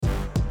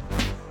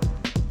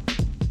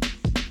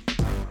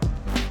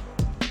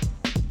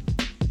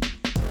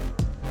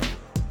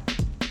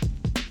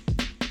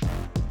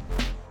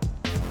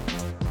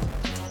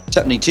What's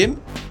happening, Tim?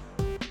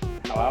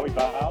 How are we,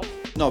 Bale?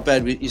 Not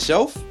bad with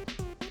yourself?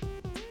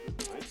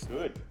 Mate,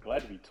 good.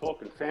 Glad to be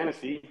talking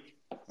fantasy.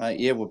 Mate,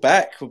 yeah, we're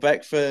back. We're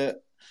back for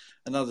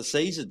another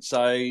season.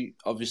 So,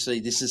 obviously,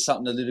 this is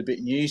something a little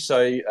bit new.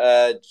 So,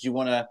 do you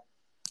want to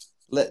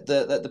let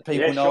the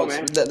people know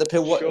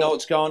know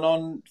what's going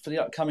on for the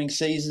upcoming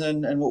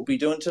season and what we'll be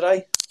doing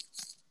today?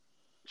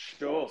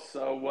 Sure.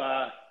 So,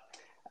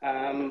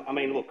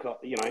 look,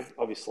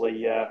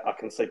 obviously, I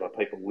can see by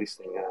people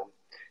listening,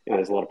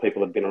 there's a lot of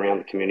people that have been around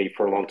the community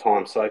for a long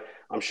time. So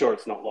I'm sure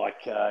it's not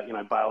like,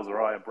 Bales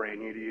or I are brand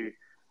new to you.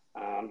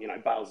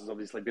 Bales has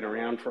obviously been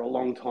around for a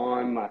long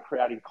time,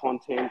 creating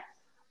content.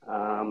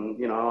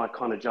 I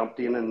kind of jumped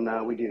in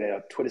and we did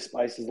our Twitter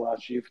spaces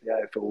last year for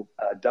the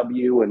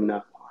AFLW. And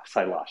I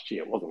say last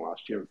year, it wasn't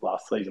last year, it was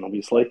last season,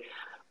 obviously.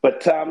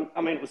 But,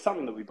 it was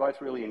something that we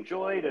both really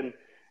enjoyed.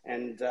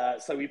 And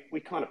so we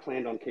kind of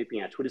planned on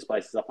keeping our Twitter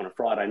spaces up on a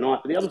Friday night.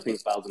 But the other thing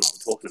Bales and I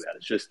were talking about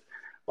is just,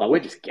 we're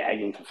just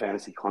gagging for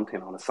fantasy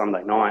content on a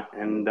Sunday night.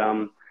 And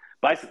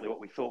basically what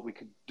we thought we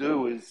could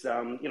do is,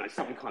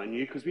 something kind of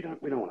new, because we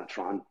don't want to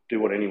try and do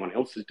what anyone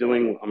else is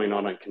doing. I mean,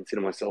 I don't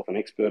consider myself an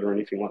expert or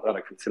anything like that.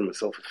 I consider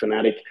myself a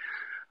fanatic.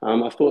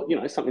 I thought,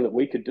 something that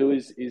we could do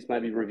is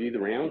maybe review the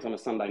rounds on a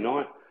Sunday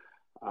night.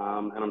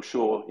 And I'm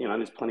sure,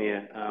 there's plenty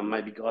of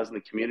maybe guys in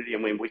the community. I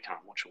mean, we can't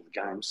watch all the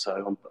games.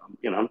 So,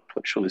 I'm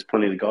sure there's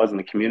plenty of the guys in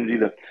the community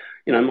that,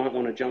 might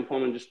want to jump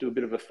on and just do a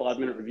bit of a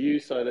 5-minute review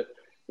so that,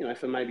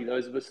 for maybe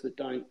those of us that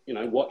don't,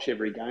 watch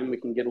every game, we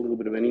can get a little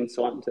bit of an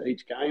insight into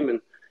each game.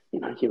 And,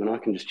 you and I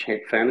can just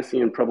chat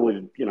fantasy and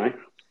probably,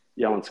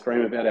 yell and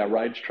scream about our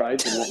rage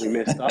trades and what we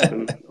messed up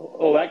and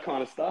all that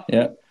kind of stuff.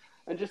 Yeah.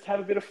 And just have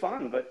a bit of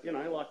fun. But,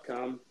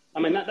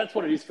 that's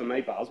what it is for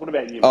me, Bales. What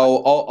about you, mate?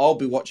 I'll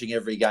be watching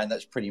every game.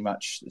 That's pretty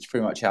much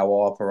how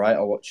I operate.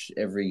 I watch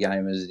every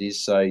game as it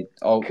is. So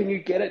Can you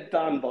get it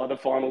done by the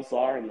final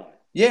siren, though?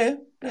 Yeah.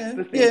 I'm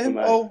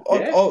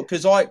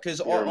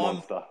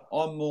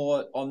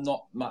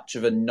not much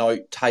of a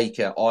note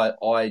taker.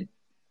 I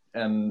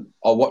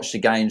watch the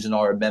games and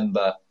I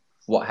remember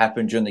what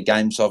happened during the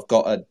game. So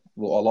I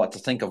like to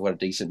think I've got a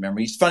decent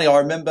memory. It's funny, I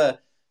remember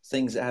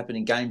things that happen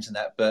in games and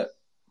that, but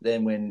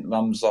then when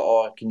Mum's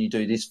like, can you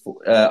do this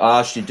I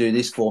asked you to do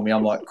this for me,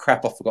 I'm like,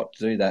 crap, I forgot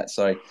to do that.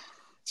 So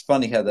it's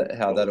funny how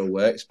that all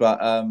works.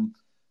 But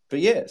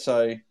yeah,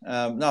 so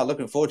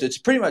looking forward to it. It's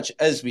pretty much,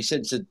 as we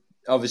said,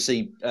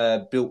 obviously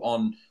built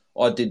on,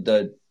 I did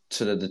the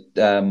sort of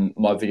the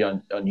my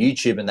video on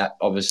YouTube, and that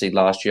obviously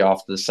last year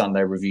after the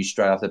Sunday review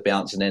straight after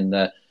bounce, and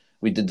then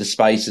we did the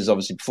spaces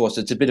obviously before, so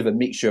it's a bit of a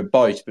mixture of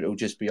both, but it'll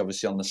just be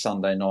obviously on the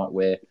Sunday night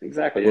where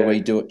we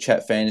do it,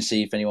 chat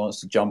fantasy. If anyone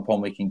wants to jump on,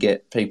 we can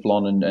get people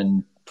on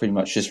and pretty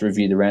much just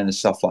review the round and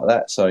stuff like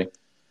that. So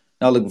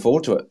looking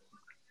forward to it.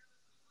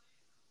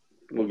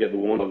 We'll get the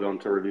Warnog on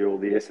to review all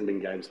the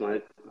Essendon games,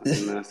 mate. I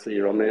can see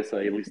you're on there, so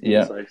you're listening.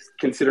 Yeah. So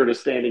consider it a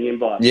standing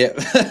invite. Yeah.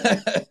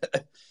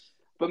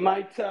 But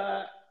mate,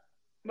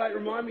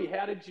 remind me,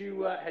 how did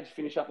you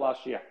finish up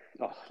last year?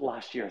 Oh,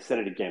 last year, I said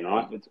it again,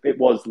 right? It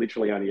was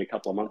literally only a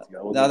couple of months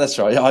ago. Wasn't it? That's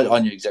right. I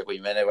knew exactly what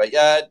you meant anyway.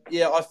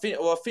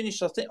 I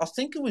finished. I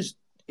think it was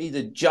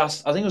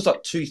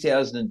like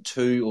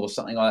 2002 or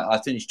something.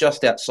 I finished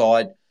just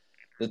outside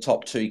the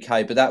top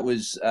 2K, but that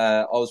was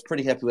I was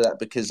pretty happy with that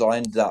because I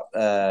ended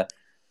up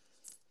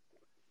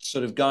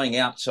sort of going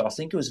out to, I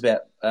think it was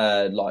about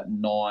like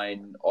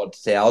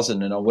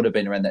 9,000, and I would have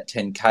been around that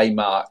 10K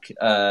mark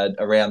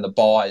around the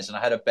buys, and I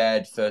had a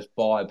bad first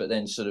buy, but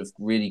then sort of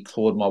really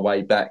clawed my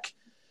way back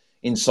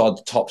inside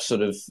the top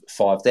sort of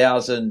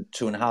 5,000,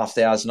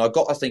 2,500. I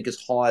got, I think, as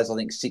high as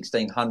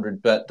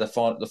 1,600, but the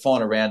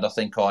final round, I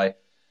think I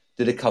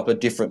did a couple of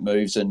different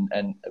moves,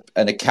 and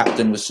a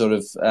captain was sort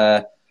of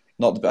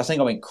I think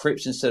I went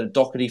Cripps instead of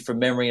Doherty from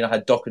memory, and I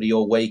had Doherty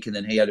all week, and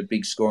then he had a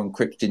big score and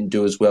Cripps didn't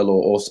do as well,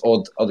 or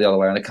the other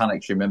way around. I can't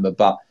actually remember,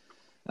 but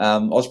I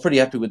was pretty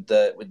happy with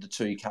the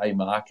 2K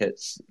mark.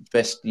 It's the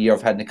best year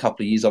I've had in a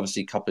couple of years.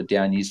 Obviously, a couple of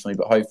down years for me,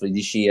 but hopefully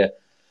this year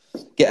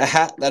get a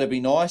hat. That'd be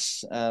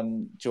nice.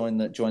 Join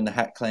the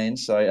hat clan.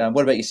 So,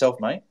 what about yourself,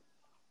 mate?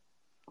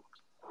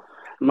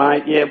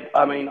 Mate, yeah,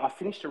 I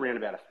finished around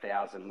about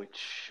 1,000,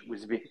 which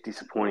was a bit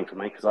disappointing for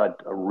me because I had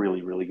a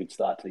really, really good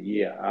start to the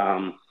year.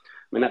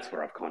 That's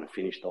where I've kind of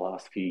finished the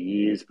last few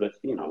years, but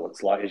you know what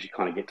it's like as you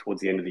kind of get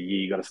towards the end of the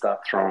year, you got to start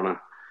throwing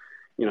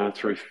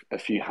through a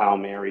few Hail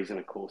Marys, and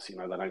of course, they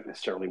don't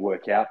necessarily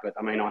work out. But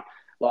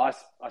I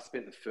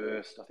spent the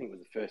first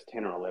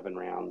 10 or 11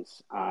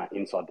 rounds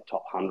inside the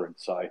top 100,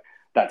 so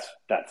that's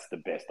the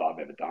best I've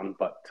ever done.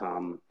 But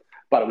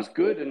it was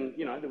good, and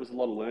there was a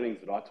lot of learnings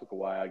that I took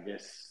away, I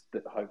guess,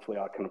 that hopefully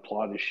I can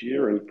apply this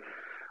year. And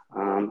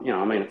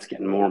it's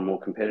getting more and more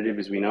competitive,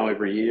 as we know,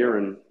 every year.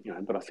 And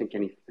but I think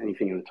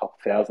anything in the top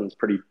 1,000 is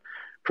pretty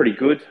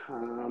good.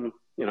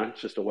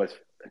 It's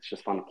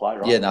just fun to play,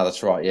 right? Yeah, no,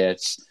 that's right. Yeah,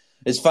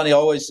 it's funny. I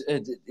always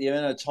the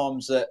amount of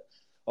times that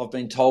I've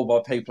been told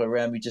by people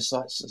around me, just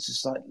like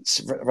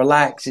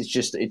relax. It's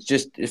just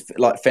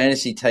like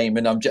fantasy team,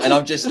 and I'm just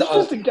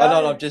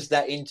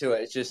that into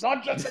it. It's just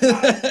not just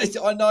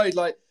I know,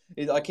 like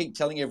I keep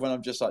telling everyone,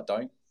 I'm just like,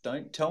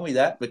 don't tell me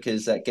that,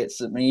 because that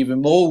gets me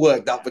even more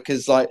worked up,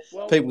 because like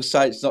Well, people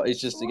say it's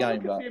just a well,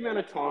 game, look at but the amount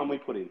of time we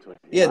put into it.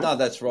 yeah, no,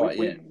 that's We right,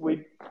 yeah.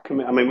 we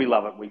commit. I mean, we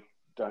love it. We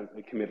don't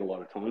commit a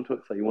lot of time to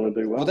it. So you want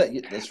to do Well, well.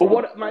 that's But right.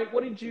 what, mate?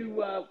 What did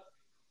you?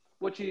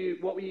 What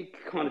were your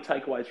kind of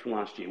takeaways from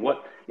last year?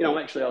 What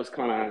actually, I was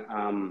kind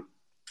of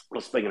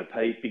well, speaking of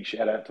Pete, big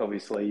shout out to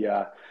obviously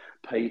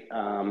Pete,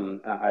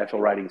 AFL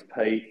Ratings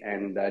Pete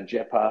and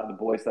Jeppa, the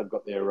boys. They've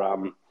got their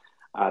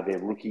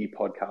rookie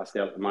podcast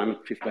out at the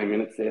moment. 15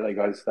 minutes there. They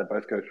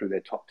both go through their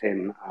top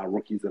 10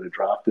 rookies that are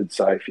drafted.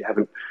 So if you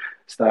haven't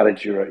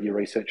started your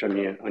research on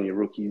your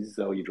rookies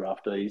or your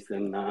draftees,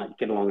 then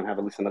get along and have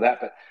a listen to that.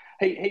 But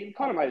he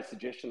kind of made a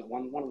suggestion that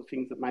one of the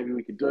things that maybe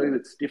we could do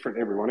that's different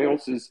to everyone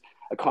else is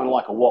a kind of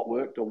like a what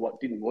worked or what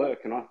didn't work.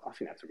 And I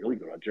think that's a really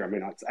good idea. I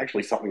mean, it's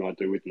actually something I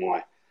do with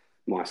my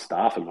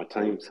staff and my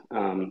teams,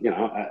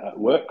 at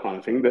work kind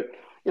of thing. But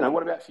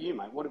what about for you,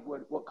 mate?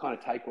 What kind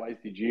of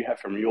takeaways did you have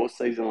from your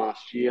season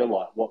last year?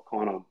 Like what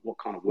kind of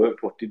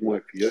worked, what didn't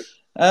work for you?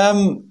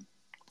 Um,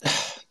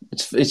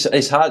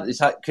 it's hard. It's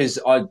hard because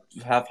I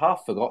have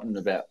half forgotten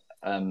about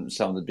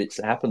some of the bits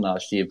that happened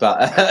last year,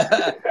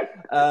 but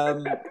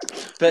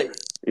but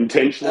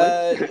Intentionally?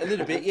 a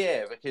little bit,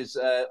 yeah, because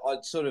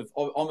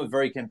I'm a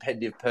very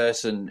competitive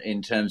person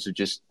in terms of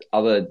just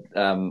other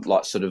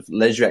like sort of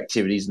leisure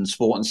activities and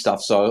sport and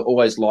stuff. So I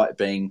always like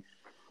being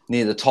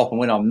near the top, and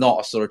when I'm not,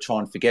 I sort of try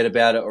and forget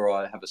about it, or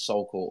I have a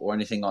sulk or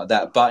anything like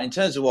that. But in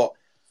terms of what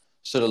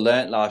sort of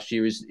learnt last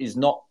year is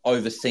not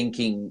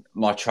overthinking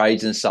my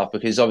trades and stuff,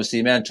 because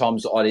obviously the amount of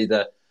times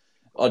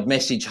I'd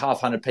message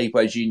 100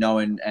 people, as you know,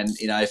 and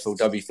in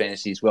AFLW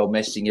fantasy as well,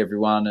 messaging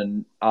everyone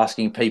and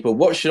asking people,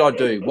 what should I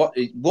do? What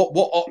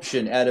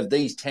option out of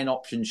these 10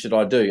 options should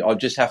I do? I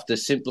just have to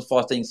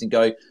simplify things and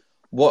go,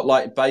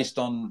 based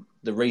on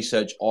the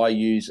research I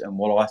use and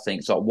what I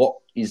think, so what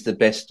is the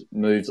best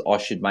move that I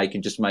should make,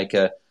 and just make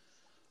a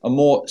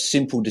more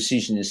simple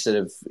decision instead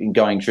of in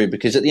going through.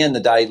 Because at the end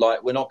of the day,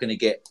 like, we're not going to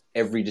get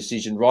every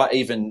decision right.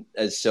 Even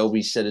as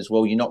Selby said as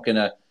well, you're not going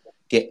to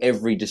get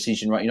every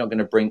decision right. You're not going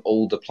to bring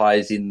all the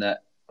players in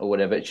that or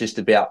whatever. It's just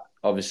about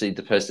obviously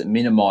the person that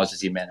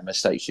minimises the amount of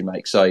mistakes you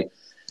make. So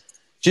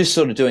just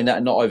sort of doing that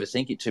and not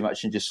overthink it too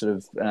much, and just sort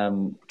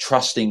of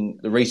trusting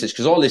the research.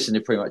 Because I listen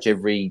to pretty much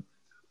every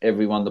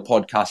one of the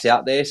podcasts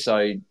out there.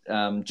 So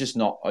just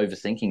not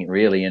overthinking it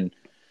really,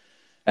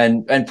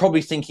 and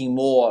probably thinking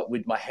more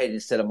with my head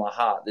instead of my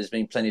heart. There's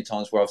been plenty of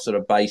times where I've sort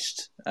of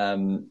based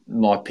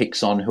my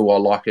picks on who I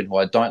like and who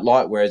I don't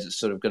like, whereas it's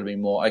sort of going to be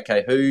more,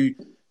 okay,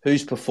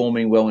 who's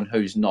performing well and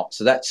who's not.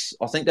 So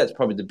I think that's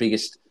probably the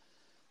biggest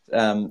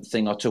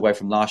thing I took away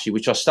from last year,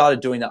 which I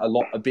started doing that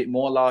a bit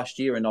more last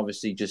year, and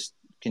obviously just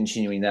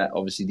continuing that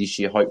obviously this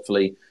year,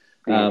 hopefully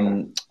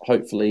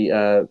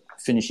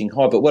finishing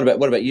high. But what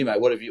about you,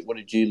 mate? What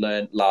did you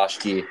learn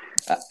last year?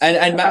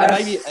 And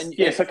maybe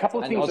yes, a couple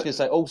of and things. I was going to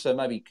say also,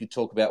 maybe you could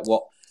talk about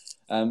what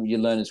you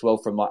learn as well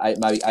from like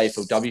maybe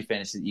AFLW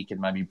fantasy that you can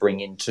maybe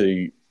bring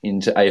into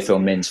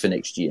AFL men's for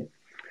next year.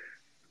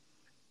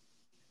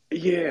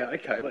 Yeah,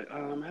 okay. I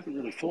haven't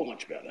really thought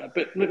much about that,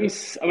 but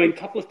a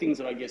couple of things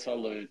that I guess I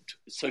learned.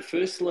 So,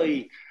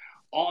 firstly,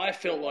 I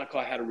felt like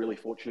I had a really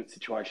fortunate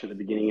situation at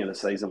the beginning of the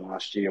season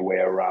last year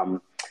where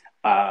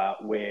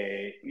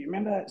you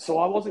remember, so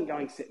I wasn't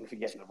going set and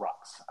forget in the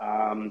rucks.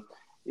 I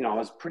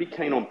was pretty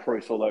keen on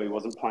Bruce, although he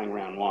wasn't playing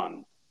round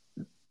one.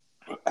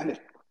 And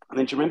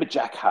then do you remember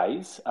Jack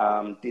Hayes?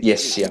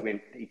 Yes, yeah.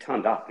 He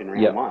turned up in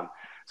round one.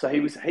 So he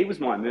was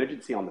my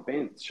emergency on the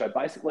bench. So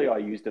basically I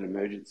used an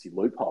emergency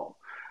loophole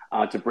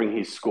to bring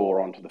his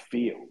score onto the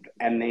field.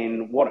 And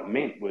then what it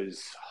meant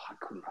was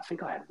I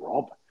think I had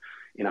Rob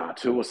in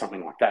R2 or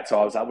something like that. So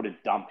I was able to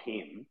dump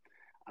him,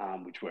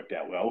 which worked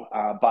out well.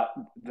 But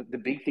the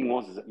big thing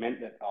is it meant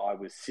that I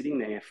was sitting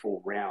there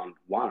for round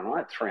one and I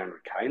had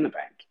 300K in the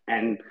bank.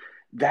 And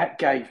that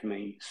gave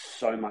me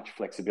so much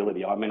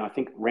flexibility. I mean, I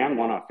think round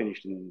one I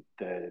finished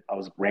I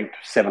was ranked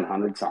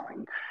 700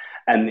 something.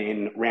 And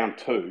then round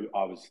two,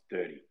 I was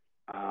 30.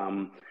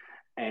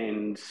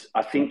 And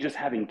I think just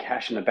having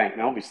cash in the bank,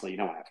 now obviously you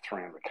don't have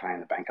 300K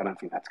in the bank. I don't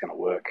think that's going to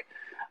work.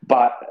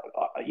 But,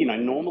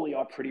 normally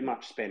I pretty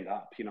much spend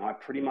up. I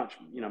pretty much,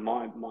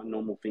 my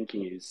normal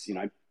thinking is,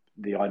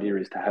 the idea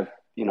is to have,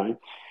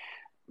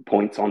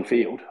 points on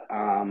field.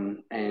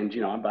 And,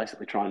 I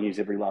basically try and use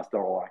every last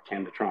dollar I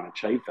can to try and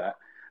achieve that.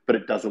 But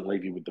it doesn't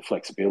leave you with the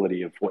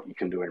flexibility of what you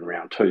can do in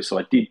round two. So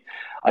I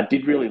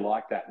did really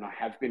like that. And I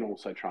have been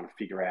also trying to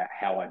figure out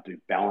how I do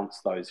balance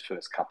those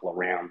first couple of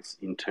rounds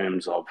in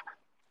terms of,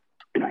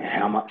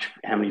 how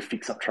many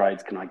fix-up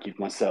trades can I give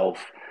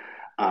myself?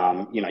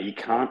 You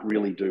can't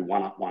really do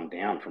one up, one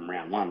down from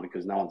round one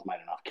because no one's made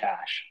enough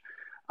cash.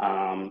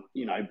 I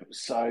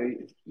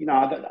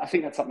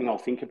think that's something I'll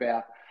think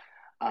about.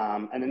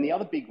 And then the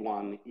other big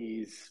one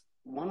is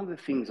one of the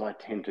things I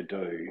tend to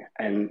do,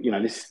 and I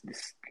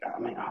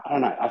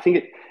don't know. I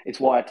think it's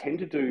why I tend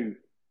to do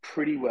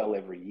pretty well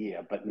every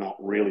year, but not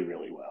really,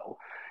 really well.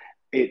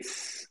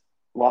 It's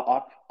like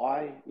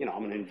I'm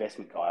an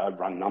investment guy. I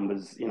run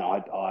numbers.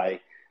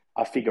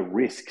 I figure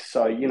risk.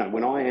 So,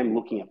 when I am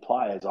looking at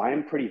players, I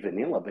am pretty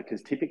vanilla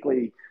because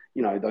typically,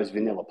 those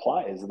vanilla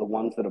players are the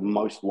ones that are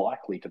most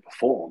likely to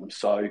perform.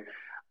 So,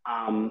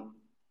 um,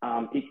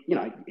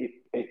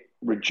 it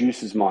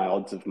reduces my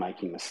odds of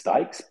making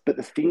mistakes. But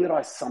the thing that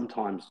I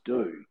sometimes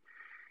do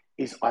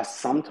is I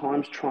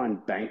sometimes try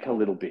and bank a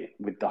little bit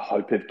with the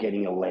hope of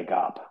getting a leg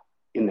up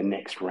in the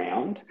next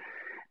round.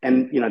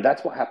 And,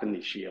 that's what happened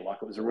this year. Like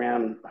it was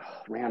around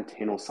round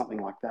 10 or something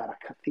like that.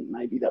 I think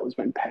maybe that was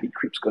when Paddy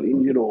Cripps got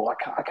injured, or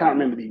I can't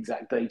remember the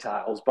exact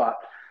details. But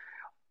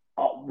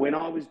when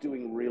I was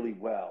doing really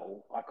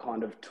well, I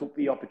kind of took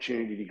the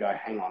opportunity to go,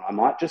 hang on, I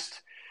might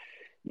just,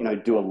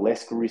 do a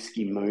less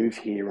risky move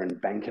here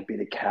and bank a bit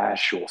of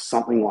cash or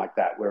something like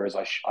that. Whereas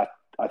I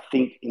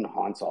think in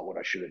hindsight, what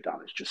I should have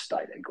done is just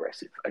stayed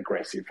aggressive.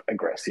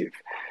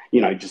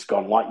 Just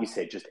gone, like you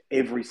said, just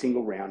every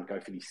single round, go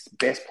for the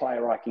best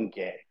player I can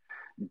get.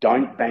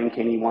 Don't bank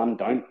anyone.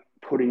 Don't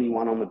put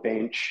anyone on the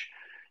bench.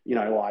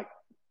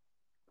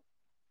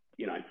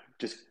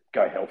 Just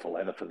go hell for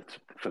leather for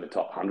the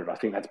top 100. I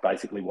think that's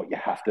basically what you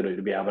have to do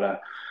to be able to,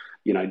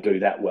 do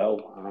that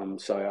well.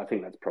 So I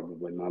think that's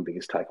probably my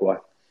biggest takeaway.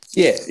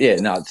 Yeah,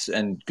 no,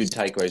 and good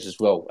takeaways as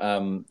well.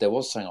 There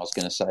was something I was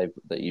going to say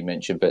that you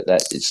mentioned, but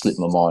that it slipped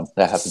my mind.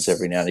 That happens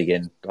every now and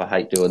again. I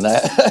hate doing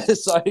that.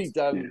 So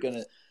I'm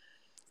gonna,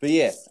 but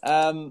yeah.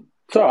 So,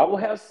 well,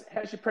 how's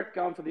your prep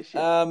going for this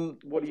year?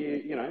 What do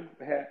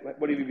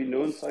what have you been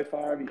doing so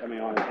far? Have you got a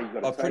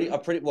team? I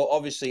pretty well.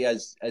 Obviously,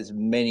 as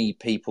many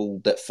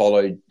people that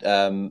followed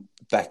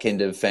back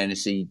end of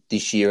fantasy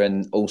this year,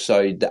 and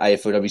also the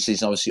AFLW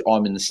season. Obviously,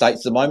 I'm in the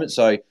States at the moment,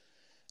 so.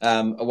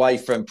 Away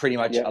from pretty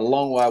much a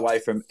long way away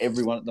from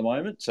everyone at the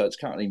moment. So it's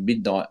currently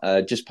midnight,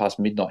 just past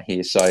midnight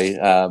here. So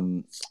yeah,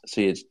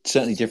 it's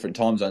certainly different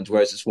time zones.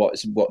 Whereas it's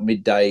what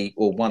midday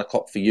or 1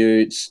 o'clock for you.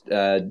 It's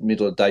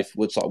middle of the day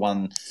for it's like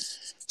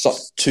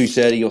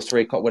 2:30 or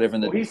 3 o'clock, whatever.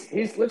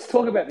 Let's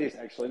talk about this.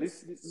 Actually,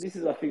 this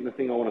is I think the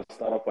thing I want to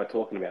start off by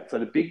talking about. So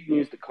the big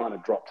news that kind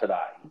of dropped today.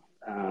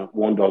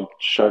 Wandog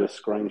showed a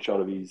screenshot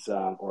of his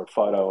or a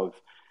photo of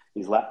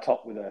his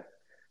laptop with a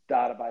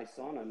database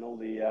on, and all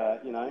the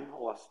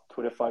all us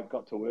Twitter folk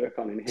got to work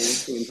on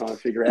enhancing and trying to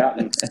figure out.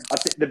 And I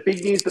think the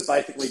big news that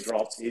basically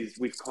dropped is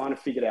we've kind of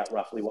figured out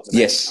roughly what the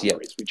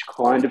number is, which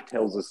kind of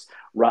tells us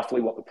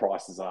roughly what the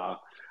prices are.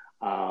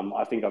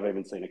 I think I've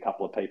even seen a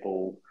couple of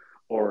people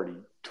already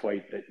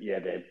tweet that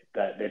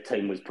their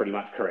team was pretty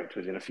much correct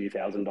within a few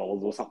 $1,000s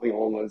or something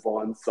along those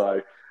lines.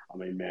 So I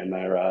mean, man,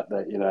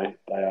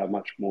 they are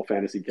much more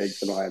fantasy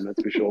geeks than I am,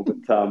 that's for sure.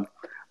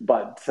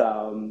 But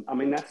I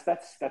mean, that's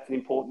an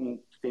important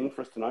thing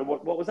for us to know.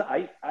 What was it,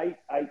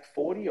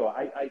 840 or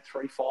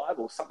 8835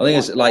 or something? I think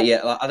it's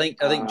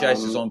I think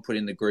Jason's on put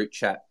in the group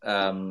chat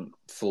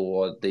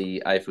for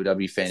the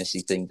AFLW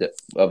fantasy thing that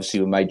obviously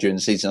were made during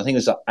the season. I think it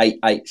was like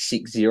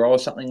 8860 or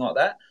something like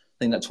that. I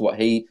think that's what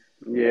he.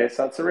 Yeah,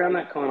 so it's around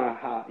that kind of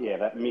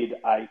that mid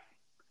 8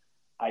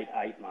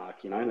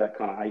 mark, that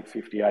kind of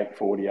 850,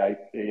 848,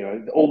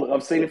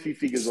 I've seen a few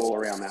figures all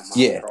around that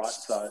mark, right?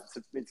 So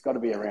it's got to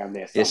be around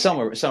there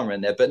somewhere. Yeah, somewhere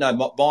in there. But no,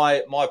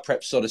 my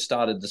prep sort of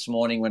started this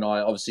morning when I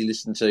obviously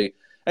listened to,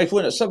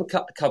 actually, a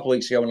couple of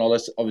weeks ago when I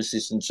obviously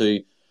listened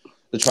to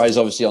the trades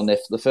obviously on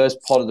the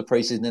first pod of the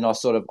preseason. Then I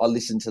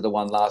listened to the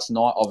one last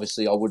night.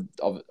 Obviously,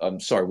 I'm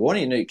sorry,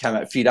 Warnie, I knew it came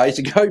out a few days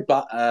ago,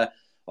 but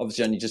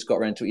obviously only just got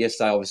around to it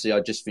yesterday. Obviously, I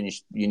just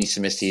finished uni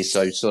semester here,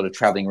 so sort of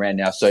travelling around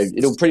now. So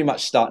it'll pretty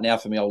much start now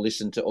for me. I'll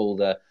listen to all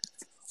the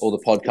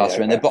podcasts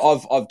around there. But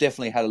I've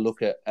definitely had a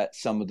look at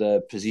some of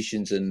the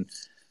positions and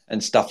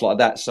stuff like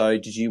that. So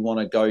did you want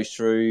to go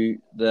through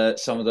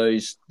some of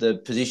the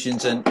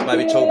positions and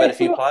maybe talk about a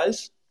few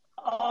players?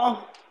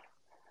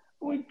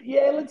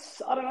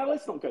 Let's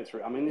not go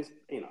through. I mean,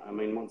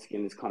 once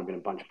again, there's kind of been a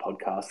bunch of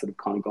podcasts that have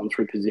kind of gone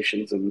through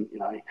positions, and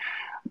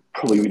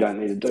probably we don't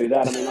need to do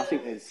that. I mean, I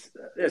think there's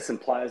some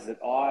players that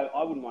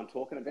I wouldn't mind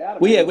talking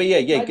about. Yeah.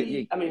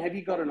 I mean, have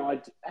you got an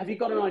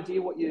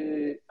idea what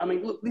you? I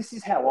mean, look, this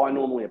is how I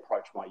normally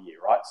approach my year,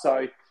 right?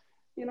 So,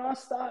 I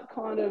start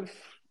kind of.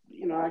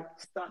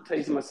 Start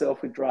teasing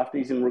myself with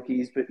draftees and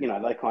rookies, but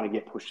they kind of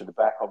get pushed to the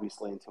back,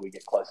 obviously, until we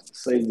get closer to the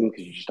season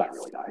because you just don't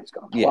really know who's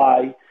going to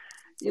play.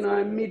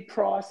 Mid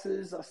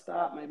prices, I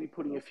start maybe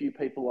putting a few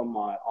people on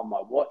my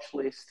watch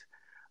list.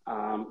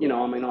 I'm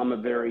a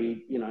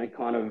very,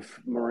 kind of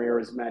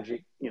Moreira's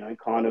magic,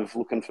 kind of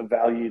looking for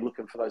value,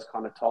 looking for those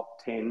kind of top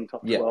 10,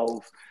 top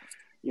 12,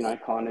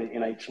 kind of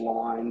in each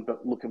line,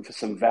 but looking for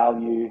some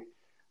value.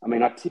 I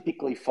mean, I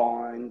typically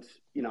find,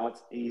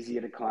 it's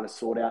easier to kind of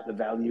sort out the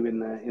value in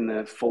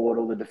the forward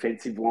or the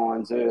defensive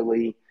lines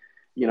early.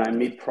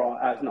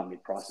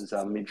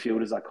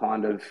 Midfielders are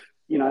kind of,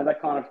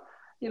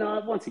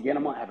 once again,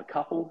 I might have a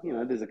couple.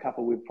 There's a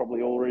couple we've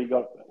probably already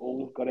got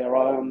our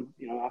eye on,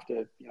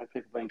 after,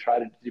 people being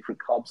traded to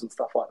different clubs and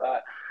stuff like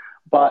that.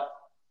 But,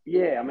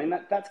 yeah, I mean,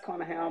 that's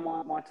kind of how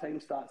my team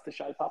starts to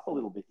shape up a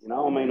little bit,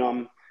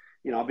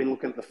 I've been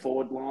looking at the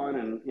forward line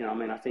and,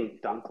 I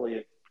think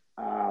Dunkley,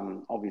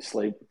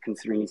 obviously,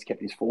 considering he's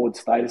kept his forward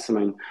status,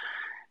 I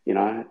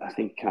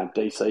think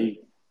DC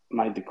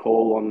made the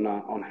call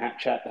on Hat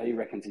Chat that he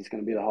reckons he's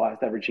going to be the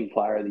highest averaging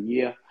player of the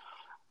year.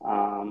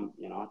 I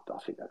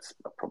think that's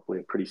probably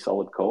a pretty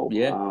solid call.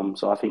 Yeah.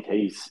 So I think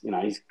he's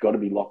got to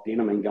be locked in.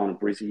 I mean, going to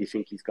Brizzy, you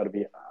think he's got to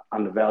be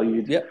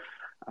undervalued. Yep.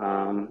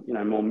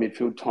 More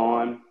midfield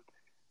time.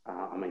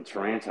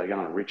 Taranto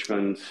going to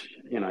Richmond,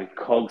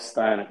 Cogs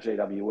staying at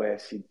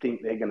GWS. You'd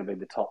think they're going to be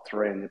the top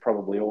three, and they're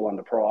probably all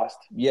underpriced.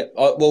 Yeah,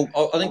 I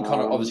think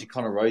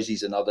Connor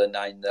Rosie's another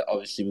name that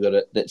obviously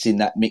that's in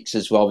that mix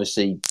as well.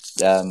 Obviously,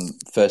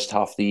 first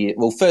half of the year,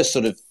 first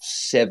sort of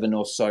 7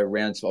 or so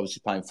rounds,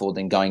 obviously playing forward,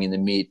 then going into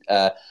the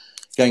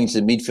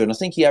midfield. And I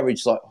think he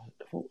averaged I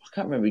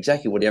can't remember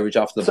exactly what he averaged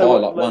after the bye,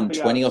 like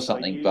 120 or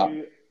something.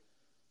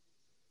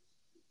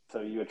 So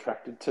are you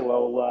attracted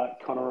to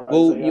Connor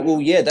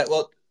Rosie? Yeah,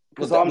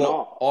 because I'm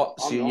not.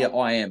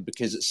 I am,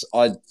 because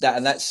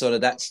that's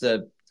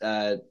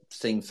the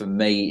thing for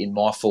me in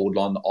my forward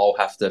line that I'll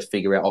have to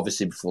figure out,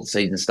 obviously, before the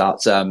season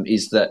starts,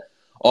 is that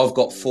I've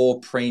got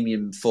 4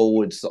 premium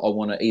forwards that I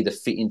want to either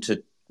fit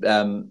into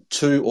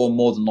 2 or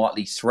more than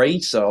likely 3.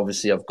 So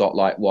obviously I've got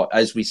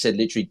as we said,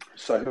 literally.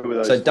 So who are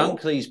those? So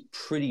Dunkley's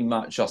pretty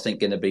much, I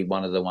think, going to be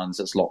one of the ones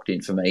that's locked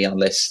in for me,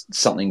 unless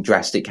something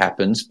drastic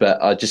happens.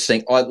 But I just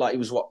think he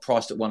was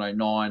priced at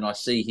 109.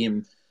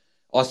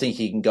 I think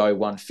he can go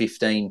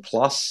 115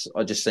 plus.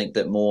 I just think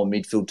that more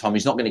midfield time.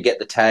 He's not going to get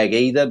the tag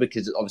either,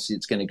 because obviously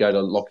it's going to go to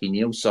Lachie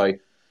Neale. So I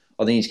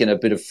think he's going to have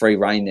a bit of free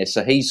reign there.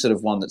 So he's sort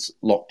of one that's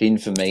locked in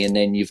for me. And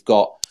then you've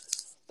got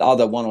the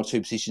other 1 or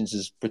 2 positions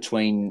is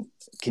between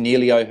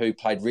Cornelio, who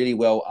played really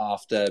well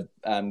after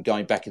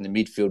going back in the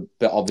midfield,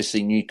 but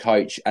obviously new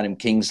coach, Adam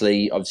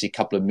Kingsley, obviously a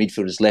couple of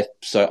midfielders left.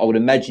 So I would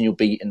imagine you'll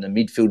be in the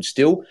midfield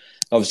still.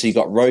 Obviously, you've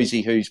got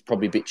Rosie, who's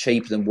probably a bit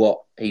cheaper than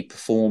what he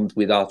performed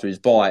with after his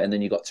bye. And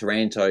then you've got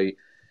Taranto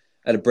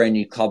at a brand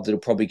new club that'll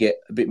probably get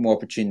a bit more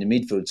opportunity in the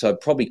midfield. So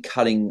probably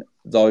cutting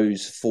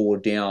those 4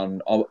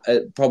 down. I'll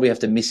probably have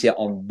to miss out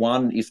on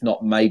 1, if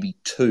not maybe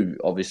 2,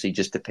 obviously,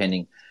 just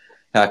depending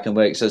how it can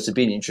work. So it's a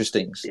bit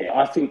interesting. Yeah,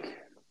 I think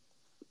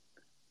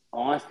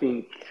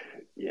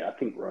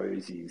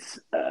Rosie's.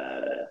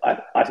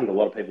 I think a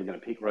lot of people are going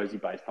to pick Rosie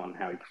based on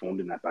how he performed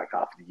in that back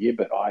half of the year.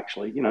 But I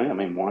actually,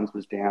 Wines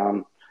was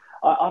down.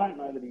 I don't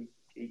know that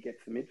he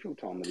gets the midfield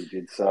time that he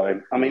did. So,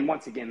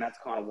 once again, that's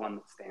kind of one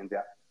that stands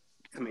out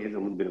to me as a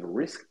little bit of a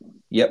risk.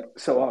 Yep.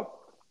 So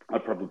I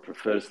probably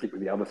prefer to stick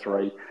with the other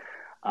 3.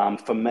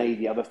 For me,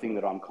 the other thing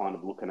that I'm kind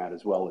of looking at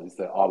as well is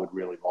that I would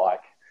really like.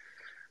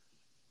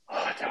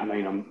 I'm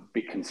a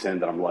bit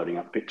concerned that I'm loading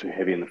up a bit too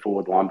heavy in the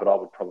forward line, but I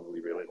would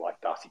probably really like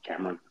Darcy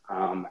Cameron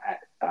at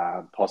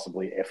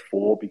possibly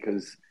F4,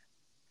 because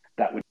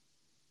that would.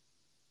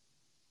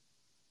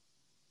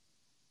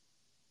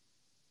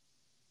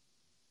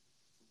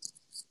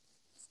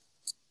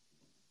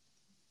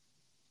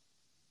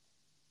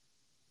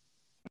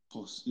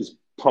 Is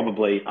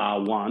probably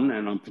R1,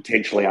 and I'm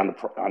potentially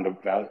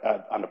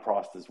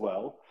underpriced as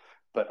well.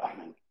 But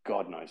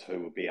God knows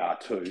who would be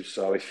R2.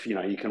 So if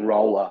you can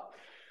roll a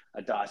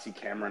Darcy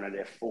Cameron at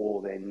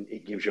F4, then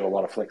it gives you a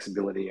lot of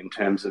flexibility in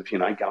terms of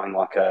going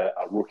like a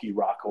rookie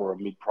ruck or a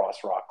mid-price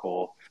ruck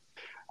or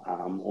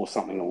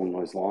something along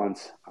those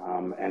lines.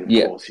 And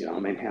of course, how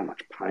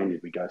much pain did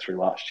we go through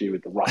last year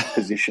with the ruck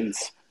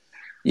positions?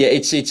 Yeah,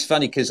 it's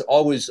funny because I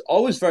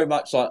was very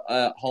much like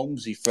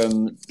Holmesy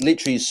from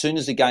literally as soon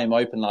as the game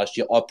opened last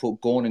year. I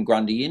put Gawn and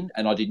Grundy in,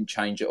 and I didn't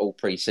change it all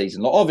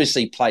pre-season.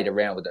 Obviously played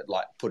around with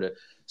it,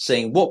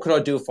 seeing what could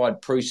I do if I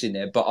had Bruce in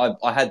there. But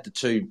I had the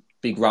 2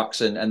 big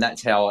rucks, and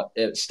that's how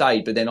it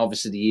stayed. But then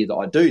obviously the year that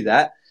I do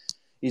that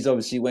is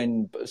obviously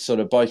when sort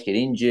of both get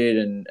injured,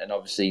 and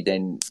obviously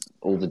then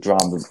all the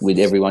drama with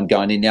everyone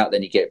going in and out.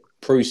 Then you get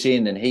Bruce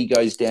in, and he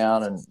goes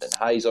down, and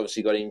Hayes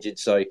obviously got injured.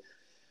 So.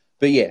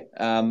 But yeah,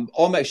 I'm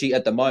actually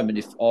at the moment,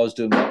 if I was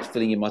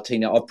filling in my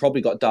team now, I've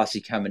probably got Darcy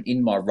Cameron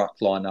in my ruck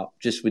lineup,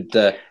 just with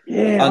the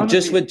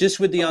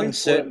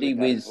uncertainty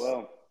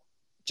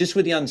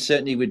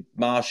with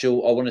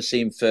Marshall. I want to see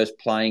him first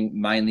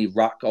playing mainly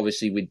ruck.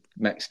 Obviously, with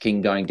Max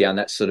King going down,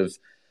 that's sort of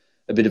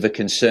a bit of a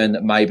concern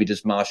that maybe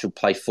does Marshall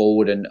play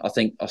forward. And I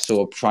think I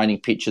saw a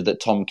training picture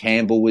that Tom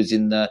Campbell was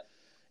had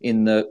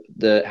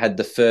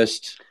the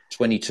first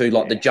 22,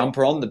 the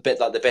jumper on, the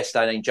best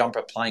 18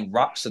 jumper playing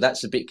ruck. So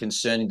that's a bit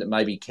concerning that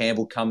maybe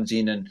Campbell comes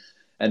in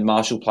and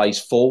Marshall plays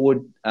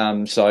forward.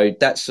 So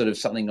that's sort of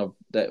something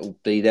that will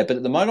be there. But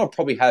at the moment, I'll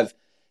probably have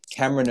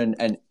Cameron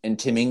and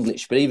Tim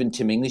English. But even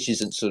Tim English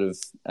isn't sort of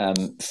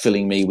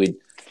filling me with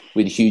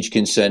huge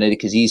concern either,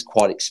 because he's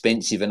quite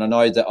expensive. And I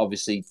know that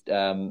obviously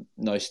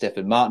no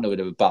Stephen Martin or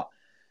whatever, but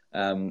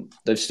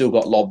they've still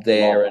got Lob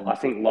there. I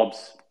think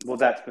Lob's... Well,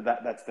 that's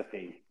the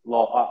thing.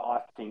 I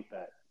think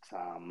that...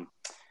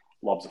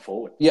 Lob's a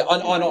forward. Yeah,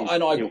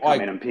 he'll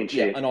come in and pinch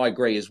you. And I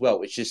agree as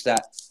well. It's just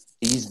that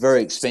he's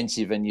very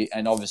expensive,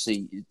 and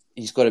obviously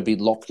he's got to be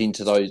locked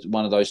into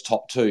one of those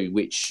top 2,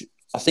 which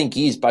I think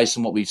he is based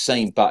on what we've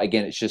seen. But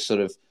again, it's just sort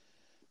of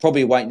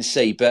probably wait and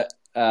see. But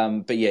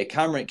yeah,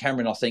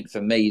 Cameron, I think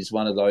for me is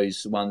one of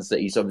those ones that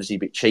he's obviously a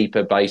bit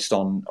cheaper based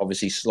on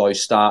obviously slow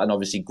start, and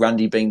obviously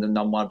Grundy being the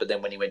number 1. But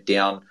then when he went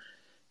down,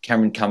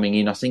 Cameron coming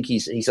in, I think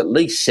he's at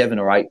least 7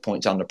 or 8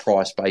 points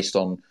underpriced based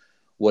on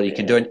what he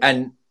can do.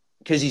 And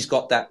because he's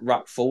got that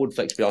ruck forward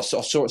flexibility,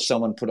 I saw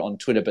someone put it on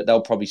Twitter, but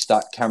they'll probably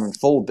start Cameron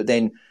forward. But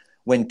then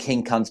when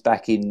King comes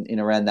back in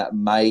around that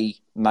May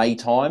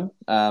time,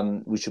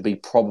 which will be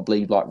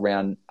probably like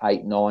round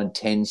 8, 9,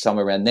 10,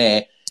 somewhere around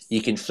there,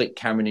 you can flick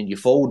Cameron in your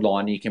forward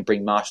line and you can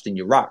bring Marsh in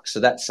your ruck. So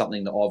that's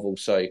something that I've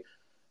also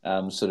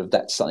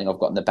that's something I've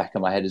got in the back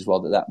of my head as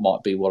well, that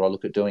might be what I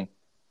look at doing.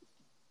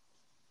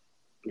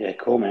 Yeah,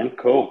 cool, man.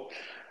 Cool.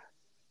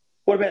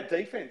 What about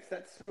defense?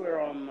 That's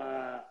where I'm,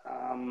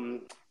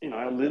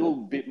 a little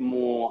bit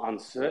more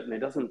uncertain. There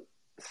doesn't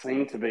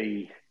seem to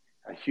be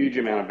a huge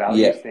amount of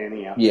value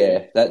standing out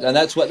there. And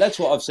that's what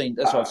I've seen.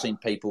 That's what I've seen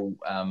people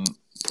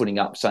putting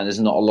up, saying there's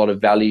not a lot of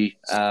value.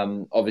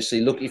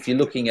 Obviously, look, if you're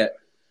looking at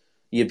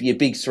your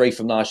big three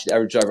from last year,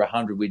 average over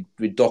 100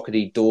 with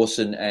Doherty,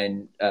 Dawson,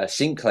 and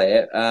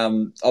Sinclair.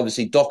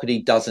 Obviously,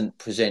 Doherty doesn't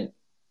present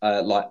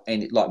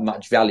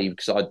much value,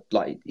 because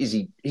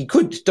he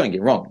could, don't get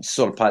me wrong, he's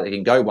sort of player that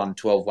can go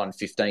 112,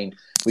 115.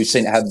 We've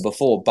seen it happen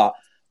before, but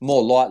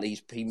more likely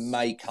he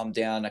may come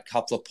down a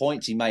couple of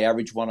points. He may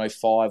average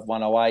 105,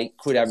 108,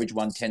 could average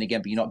 110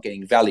 again, but you're not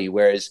getting value.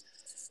 Whereas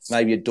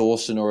maybe a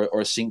Dawson or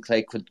a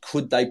Sinclair,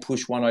 could they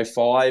push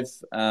 105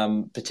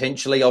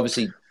 potentially?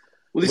 Obviously,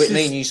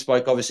 me and you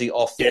spoke obviously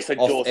off air.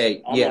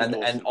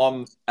 And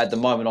I'm at the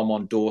moment I'm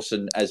on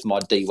Dawson as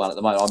my D1 at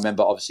the moment. I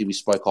remember obviously we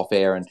spoke off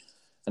air, and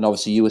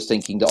obviously you were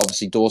thinking that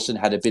obviously Dawson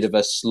had a bit of a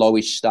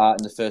slowish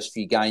start in the first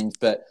few games,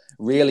 but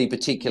really,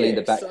 particularly in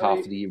the back half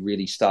of the year,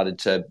 really started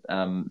to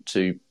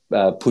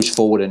push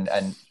forward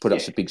and put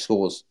up some big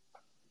scores.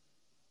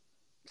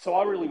 So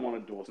I really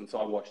wanted Dawson, so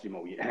I watched him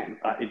all year. And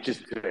it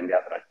just turned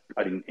out that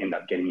I didn't end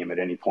up getting him at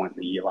any point in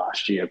the year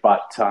last year.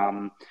 But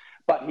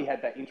he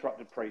had that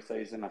interrupted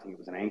preseason. I think it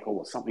was an ankle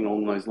or something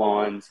along those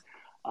lines.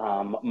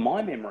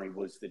 My memory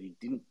was that he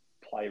didn't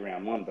play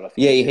round one, but I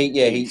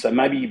think so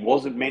maybe he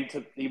wasn't meant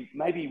to.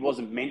 Maybe he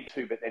wasn't meant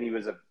to, but then he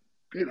was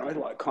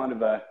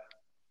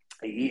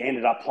he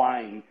ended up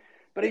playing.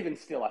 But even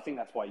still, I think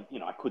that's why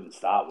I couldn't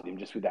start with him,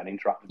 just with that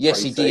interrupted.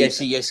 Yes, he did. Yes,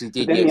 he did. Yes, he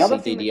did.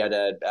 He had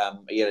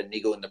a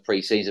niggle in the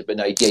preseason, but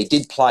no, he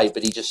did play,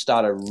 but he just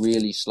started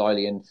really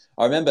slowly. And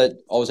I remember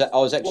I was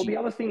actually. Well, the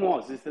other thing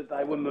is that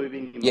they were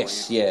moving him around.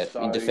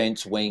 So in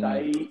defence, wing,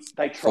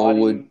 they tried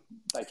forward. Him.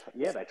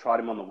 They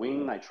tried him on the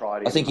wing. They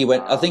tried him. I think he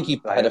went. I think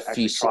he had a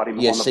few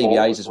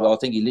CBAs as well. I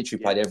think he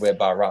literally played everywhere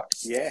bar ruck.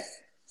 Yeah.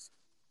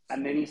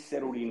 And then he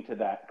settled into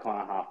that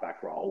kind of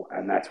halfback role,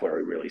 and that's where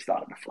he really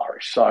started to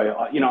flourish. So,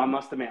 I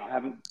must admit, I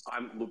haven't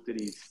looked at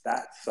his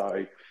stats.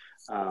 So,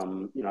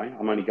 I'm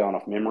only going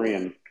off memory,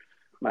 and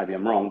maybe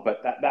I'm wrong,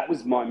 but that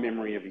was my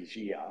memory of his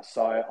year.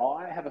 So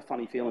I have a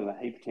funny feeling that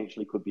he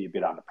potentially could be a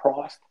bit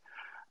underpriced.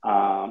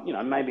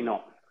 Maybe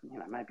not,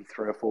 maybe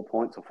 3 or 4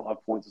 points or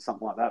 5 points or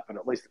something like that, but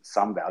at least it's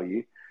some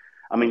value.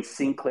 I mean,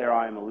 Sinclair,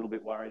 I am a little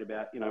bit worried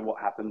about,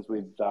 what happens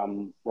with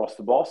Ross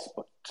the Boss,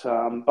 but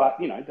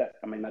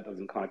that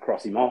doesn't kind of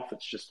cross him off.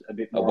 It's just a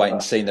bit more. Wait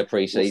and see in the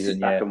preseason, sit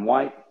back and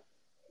wait.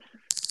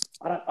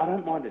 I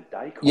don't mind a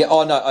Dacos. Yeah,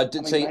 I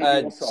did see.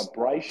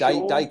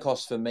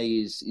 Dacos for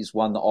me is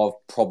one that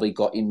I've probably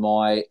got in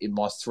my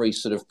 3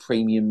 sort of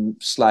premium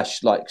 / sort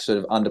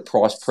of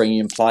underpriced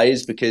premium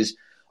players, because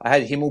I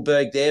had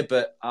Himmelberg there,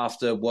 but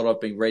after what I've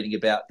been reading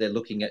about, they're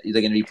going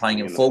to be playing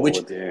him forward,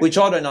 which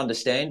I don't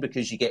understand,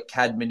 because you get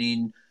Cadman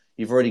in,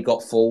 you've already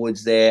got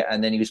forwards there,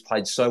 and then he was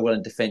played so well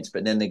in defence,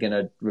 but then they're going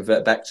to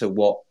revert back to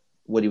what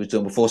he was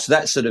doing before. So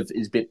that sort of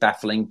is a bit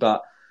baffling,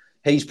 but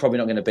he's probably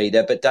not going to be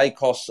there. But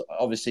Dacos,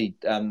 obviously,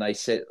 they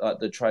said,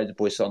 the Trader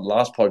Boys on the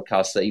last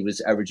podcast, that he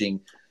was averaging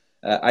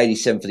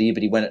 87 for the year,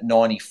 but he went at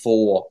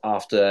 94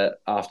 after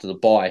the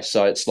bye.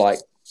 So it's like,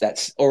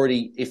 that's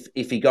already,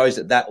 if he goes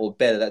at that or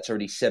better, that's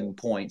already 7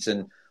 points.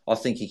 And I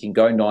think he can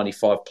go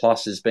 95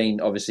 plus. Has been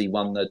obviously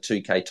won the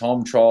 2K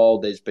time trial.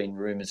 There's been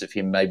rumours of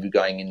him maybe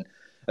going in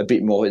a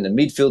bit more in the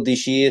midfield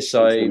this year.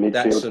 So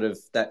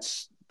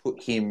that's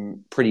put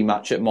him pretty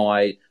much at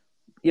my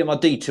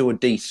D2 or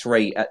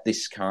D3 at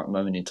this current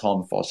moment in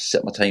time if I was to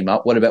set my team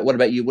up. What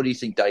about you? What do you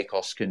think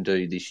Dacos can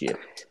do this year?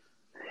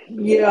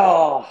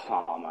 Yeah,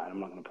 man, I'm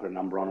not going to put a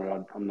number on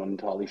it. I'm not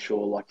entirely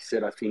sure. Like you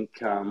said, I think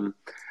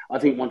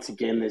once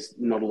again, there's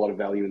not a lot of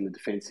value in the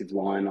defensive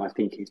line. I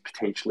think he's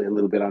potentially a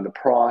little bit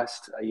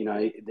underpriced.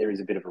 There is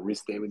a bit of a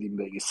risk there with him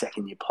being a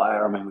second-year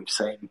player. I mean, we've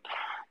seen,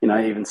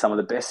 even some of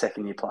the best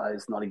second-year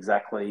players, not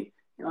exactly,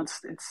 it's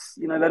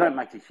they don't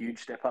make a huge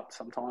step up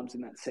sometimes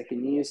in that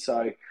second year.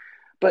 So,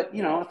 but,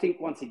 I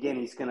think once again,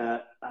 he's going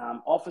to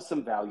offer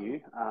some value.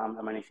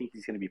 I think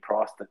he's going to be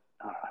priced at,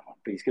 I don't know,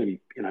 but he's going to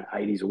be,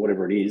 80s or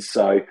whatever it is.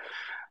 So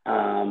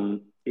I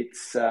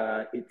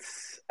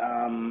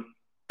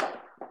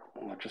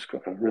just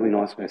got a really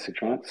nice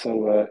message, right?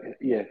 So,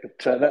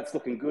 but that's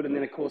looking good. And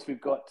then, of course, we've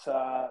got,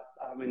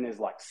 there's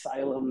like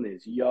Salem,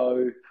 there's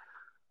Yo.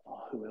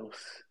 Who else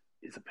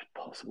is a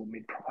possible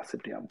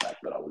mid-pricer down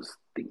back that I was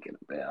thinking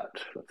about?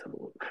 Let's have a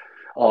look.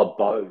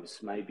 Bose,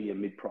 maybe a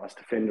mid-price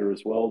defender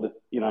as well that,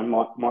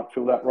 might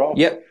fill that role.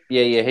 Yep.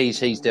 Yeah, he's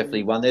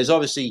definitely one. There's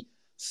obviously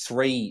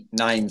three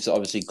names that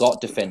obviously got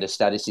defender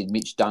status in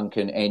Mitch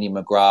Duncan, Andy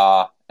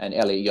McGrath, and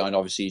Elliot Young.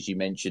 Obviously, as you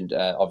mentioned,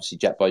 obviously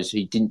Jack Bowes,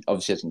 he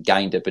hasn't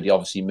gained it, but he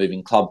obviously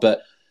moving club.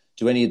 But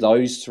do any of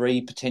those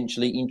three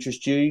potentially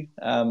interest you?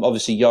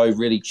 Obviously, Yo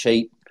really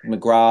cheap.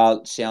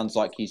 McGrath sounds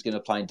like he's going to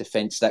play in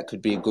defence. That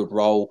could be a good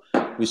role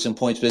with some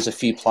points. But there's a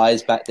few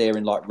players back there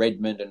in like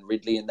Redmond and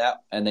Ridley and that.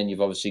 And then you've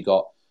obviously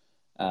got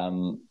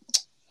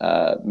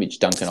Mitch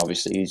Duncan.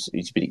 Obviously, he's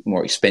a bit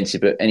more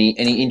expensive. But any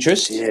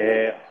interest?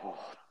 Yeah,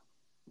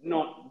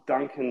 not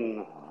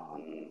Duncan.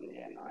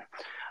 Yeah,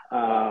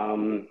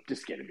 no.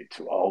 Just getting a bit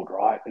too old,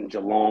 right? And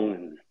Geelong,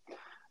 and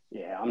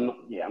I'm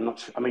not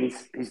sure. I mean,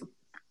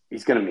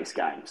 he's going to miss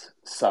games,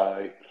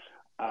 so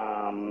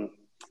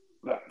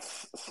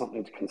that's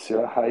something to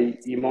consider. Hey,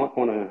 you might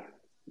want to.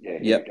 Yeah,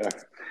 here we go.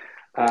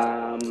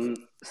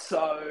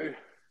 So,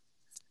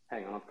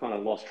 hang on, I've kind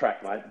of lost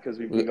track, mate, because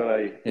we've got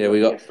a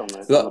guest on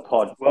the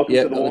pod. Welcome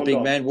to the got the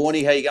big man,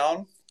 Warnie. How you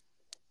going?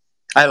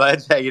 Hey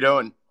lads, how you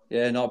doing?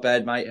 Yeah, not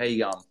bad, mate. How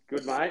you going?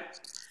 Good, mate.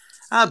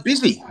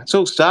 Busy. It's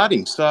all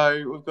starting,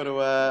 so we've got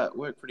to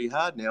work pretty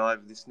hard now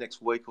over this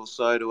next week or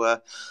so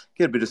to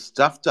get a bit of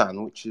stuff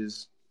done, which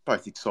is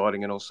both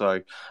exciting and also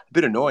a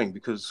bit annoying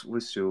because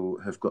we still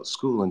have got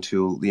school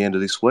until the end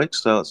of this week,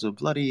 so it's a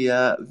bloody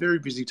very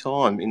busy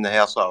time in the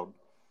household.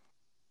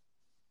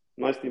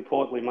 Most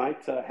importantly, mate,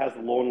 how's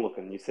the lawn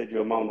looking? You said you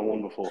were mowing the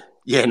lawn before.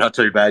 Yeah, not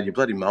too bad. You're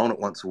bloody mowing it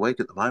once a week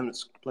at the moment.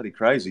 It's bloody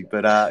crazy,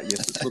 but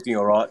yes, it's looking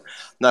all right.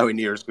 Nowhere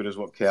near as good as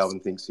what Calvin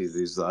thinks it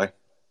is, though.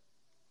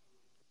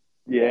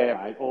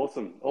 Yeah, mate.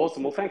 Awesome.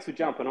 Well, thanks for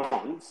jumping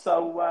on.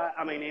 So,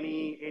 I mean,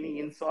 any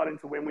insight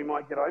into when we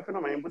might get open? I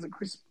mean, was it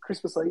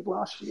Christmas Eve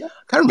last year? I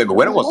can't remember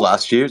when it was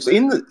last year.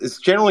 It's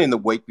generally in the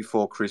week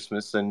before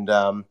Christmas, and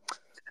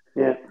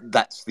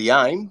that's the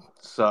aim.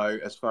 So,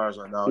 as far as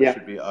I know, it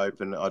should be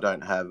open. I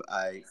don't have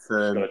a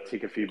firm. Got to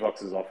tick a few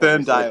boxes off.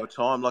 Firm day or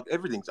time. Like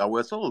everything's.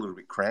 It's all a little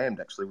bit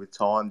crammed actually with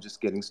time, just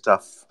getting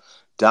stuff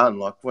done.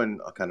 Like when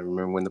I can't even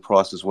remember when the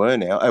prices were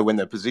now. When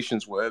the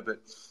positions were, but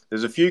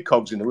there's a few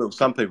cogs in the wheel.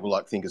 Some people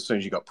think as soon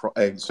as you got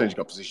positions,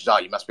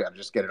 you must be able to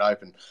just get it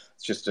open.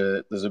 It's just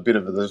there's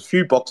a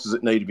few boxes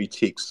that need to be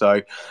ticked.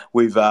 So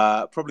we've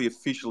probably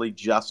officially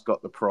just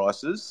got the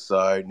prices.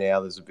 So now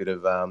there's a bit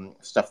of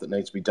stuff that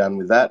needs to be done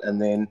with that,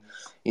 and then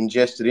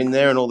ingested in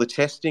there and all the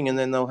testing, and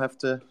then they'll have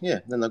to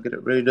then they'll get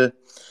it ready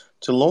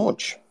to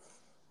launch.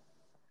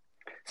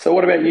 So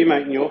what about you,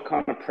 mate, and your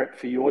kind of prep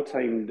for your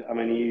team? I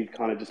mean, are you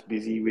kind of just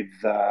busy with,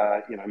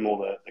 more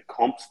the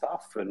comp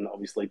stuff and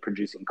obviously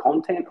producing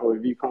content, or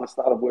have you kind of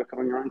started working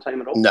on your own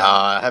team at all? No,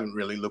 I haven't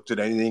really looked at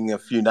anything. A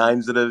few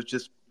names that have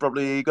just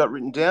probably got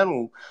written down.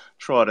 We'll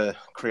try to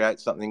create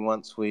something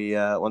once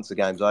the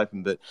game's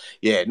open. But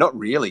yeah, not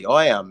really.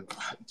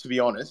 To be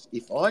honest,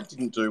 if I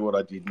didn't do what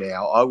I did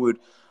now,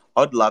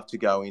 I'd love to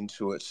go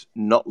into it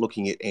not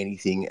looking at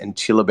anything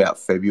until about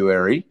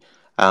February.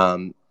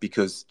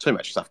 Because too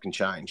much stuff can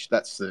change.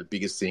 That's the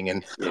biggest thing.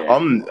 And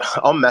I'm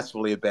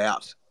massively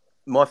about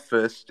my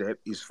first step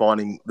is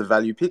finding the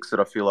value picks that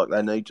I feel like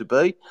they need to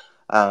be,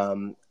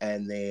 and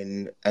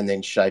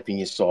then shaping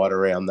your side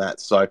around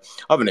that. So I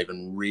haven't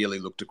even really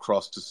looked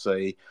across to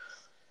see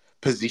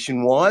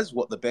position-wise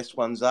what the best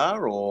ones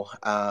are, or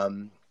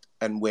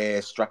and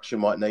where structure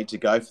might need to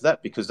go for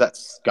that, because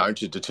that's going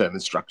to determine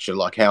structure,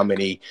 like how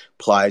many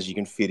players you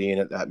can fit in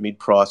at that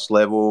mid-price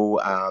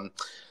level.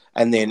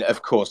 And then,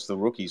 of course, the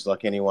rookies,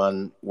 like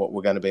anyone, what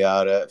we're going to be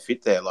able to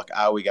fit there. Like,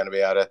 are we going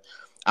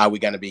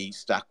to be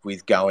stuck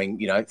with going,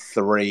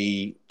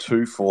 3,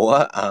 2,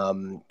 4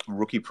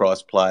 rookie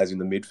price players in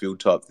the midfield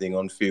type thing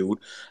on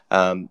field,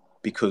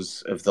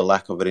 because of the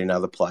lack of it in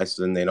other places,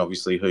 and then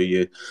obviously who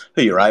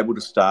you're able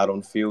to start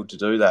on field to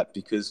do that.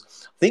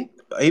 Because I think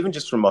even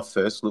just from my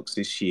first looks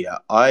this year,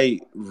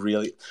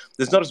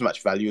 there's not as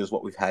much value as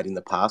what we've had in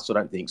the past, I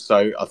don't think.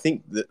 So I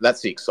think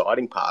that's the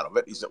exciting part of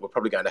it, is that we're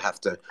probably going to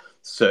have to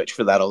search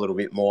for that a little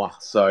bit more.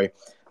 So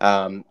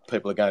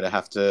people are going to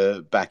have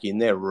to back in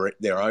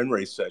their own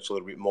research a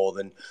little bit more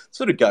than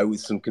sort of go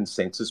with some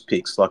consensus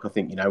picks. Like I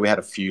think, we had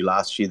a few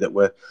last year that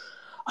were,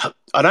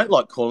 I don't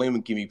like calling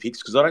them gimme picks,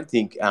 because I don't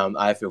think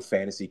AFL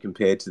Fantasy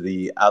compared to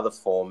the other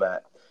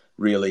format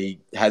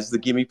really has the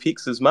gimme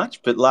picks as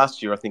much. But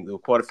last year, I think there were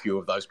quite a few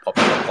of those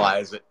popular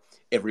players that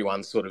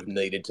everyone sort of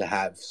needed to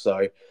have.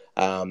 So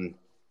I'm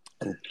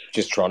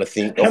just trying to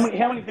think. How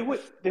many? There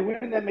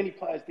weren't that many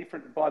players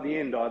different by the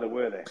end, either,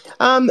 were there?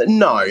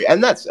 No,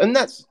 and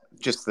that's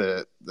just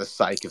the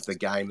sake of the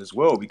game as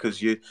well,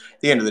 because at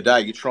the end of the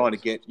day, you're trying to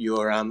get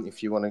your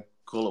if you want to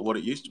call it what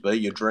it used to be,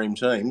 your dream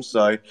team.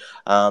 So,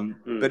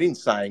 but in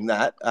saying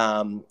that,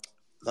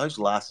 those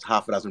last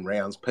half a dozen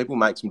rounds, people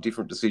make some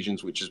different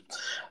decisions, which is,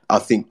 I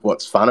think,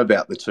 what's fun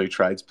about the 2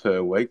 trades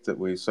per week that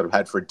we've sort of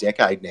had for a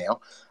decade now,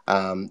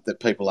 that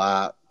people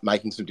are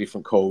making some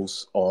different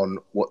calls on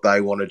what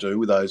they want to do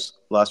with those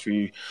last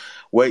few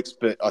weeks.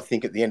 But I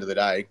think at the end of the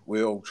day,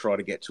 we all try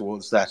to get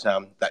towards that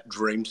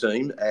dream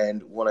team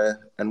and want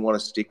to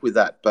stick with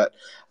that. But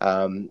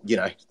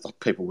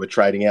people were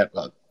trading out,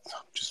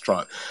 just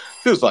trying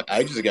feels like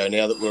ages ago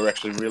now that we're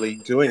actually really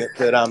doing it.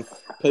 But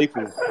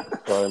people,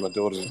 sorry, my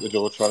daughter's at the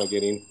door trying to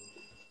get in.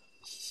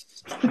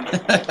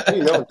 What are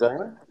you doing,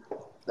 Dana?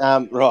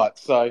 Right,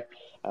 so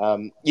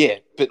yeah,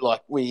 but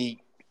like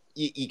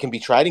you can be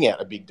trading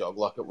out a big dog,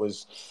 like it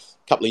was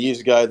a couple of years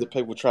ago that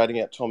people were trading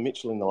out Tom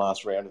Mitchell in the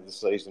last round of the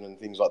season and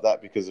things like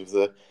that because of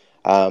the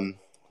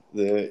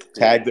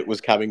tag that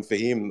was coming for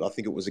him. I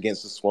think it was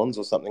against the Swans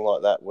or something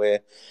like that, where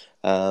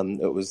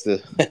it was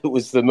the it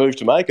was the move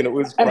to make, and it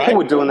was And great.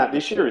 people were doing that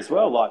this year as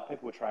well. Like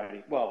people were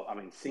trading. Well, I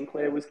mean,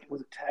 Sinclair was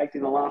tagged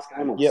in the last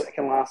game or the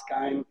second last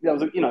game. There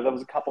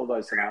was a couple of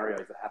those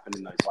scenarios that happened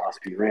in those last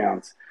few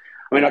rounds.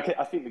 I mean,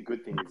 I think the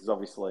good thing is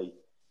obviously,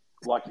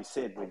 like you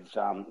said, with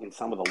in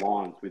some of the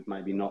lines with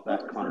maybe not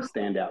that kind of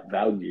standout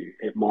value,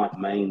 it might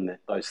mean that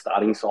those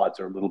starting sides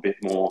are a little bit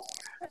more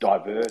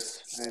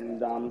diverse, and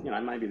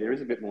maybe there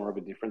is a bit more of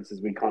a difference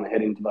as we kind of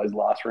head into those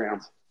last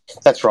rounds.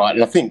 That's right,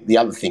 and I think the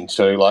other thing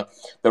too, like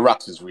the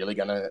Rucks is really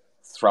going to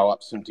throw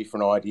up some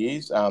different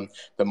ideas.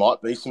 There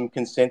might be some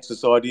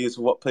consensus ideas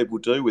of what people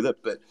do with it,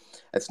 but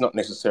it's not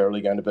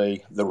necessarily going to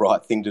be the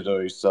right thing to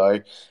do. So,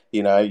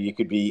 you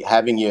could be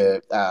having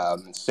your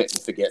set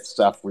and forget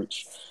stuff,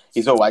 which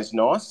is always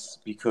nice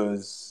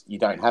because you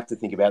don't have to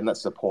think about it, and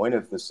that's the point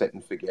of the set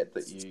and forget,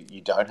 that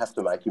you don't have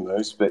to make your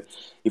moves. But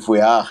if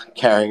we are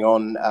carrying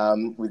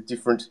on with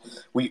different,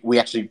 we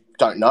actually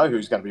don't know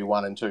who's going to be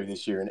 1 and 2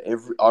 this year, and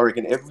I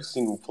reckon every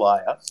single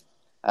player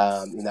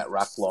in that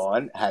ruck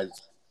line has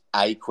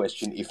a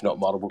question, if not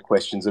multiple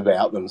questions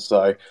about them.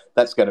 So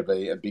that's going to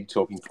be a big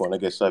talking point, I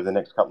guess, over the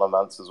next couple of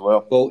months as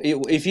well. Well, I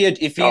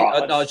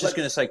was just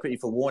going to say quickly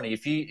for Warnie,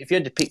 if you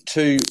had to pick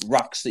 2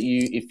 rucks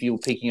if you were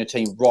picking a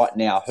team right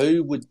now,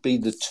 who would be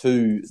the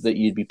 2 that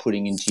you'd be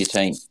putting into your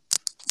team?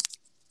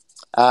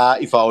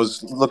 If I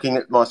was looking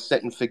at my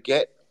set and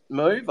forget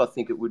move, I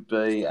think it would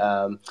be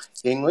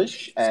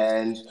English,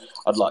 and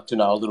I'd like to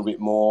know a little bit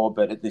more,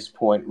 but at this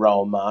point,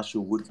 Rowan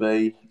Marshall would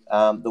be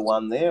the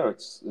one there.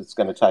 It's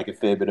going to take a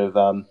fair bit of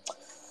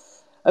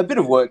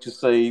work to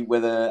see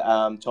whether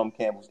Tom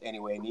Campbell's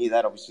anywhere near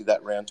that. Obviously,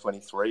 that round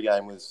 23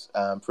 game was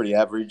pretty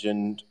average,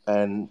 and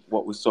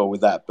what we saw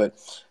with that. But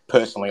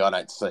personally, I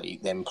don't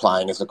see them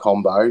playing as a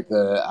combo.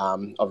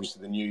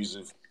 Obviously the news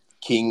of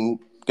King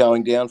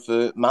going down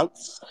for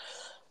months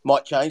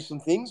might change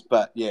some things,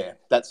 but yeah,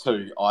 that's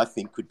who I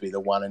think could be the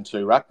 1 and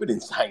 2 ruck. But in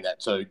saying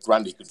that too,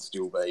 Grundy could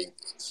still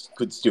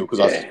because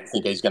I still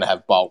think he's going to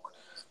have bulk.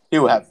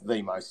 He'll have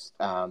the most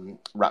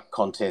ruck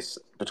contests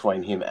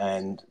between him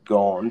and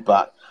Gone,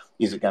 but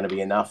is it going to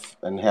be enough,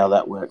 and how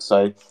that works?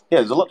 So yeah,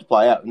 there's a lot to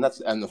play out, and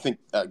I think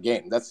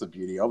again that's the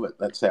beauty of it.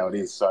 That's how it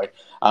is. So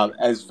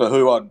as for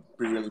who I'd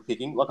be really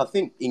picking, like I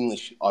think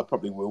English I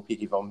probably will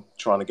pick if I'm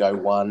trying to go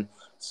one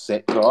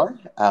set guy.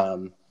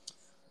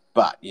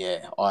 But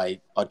yeah,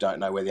 I don't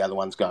know where the other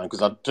one's going,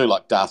 because I do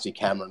like Darcy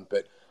Cameron,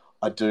 but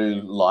I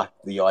do like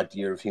the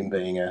idea of him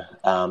being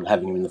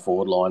having him in the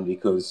forward line,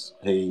 because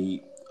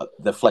the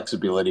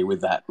flexibility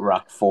with that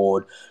ruck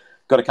forward,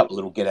 got a couple of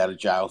little get out of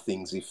jail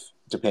things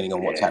depending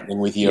on what's happening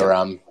with your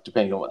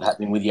depending on what's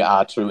happening with your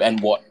R2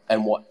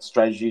 and what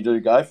strategy you do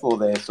go for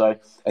there. So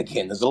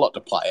again, there's a lot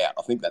to play out.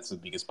 I think that's the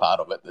biggest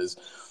part of it.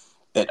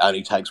 It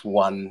only takes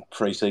one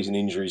preseason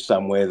injury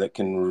somewhere that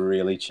can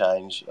really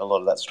change a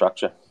lot of that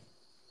structure.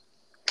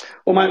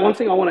 Well, mate, one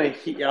thing I want to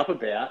hit you up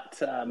about,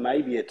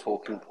 maybe a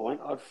talking point.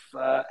 I've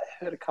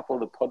heard a couple of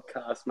the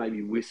podcasts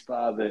maybe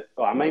whisper that,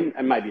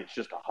 and maybe it's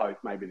just a hope,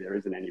 maybe there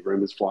isn't any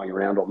rumours flying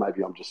around, or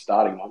maybe I'm just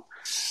starting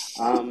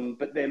one,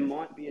 but there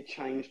might be a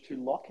change to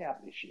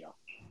lockout this year.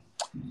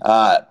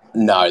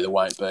 No, there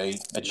won't be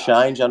a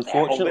change,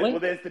 unfortunately. Well,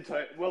 there's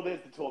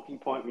the talking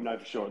point. We know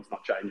for sure it's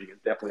not changing.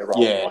 It's definitely a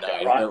rolling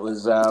lockout, right? It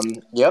was. I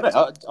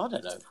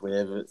don't know if we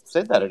ever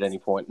said that at any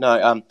point.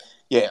 No.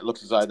 It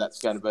looks as though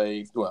that's going to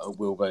be. Well, it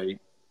will be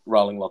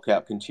rolling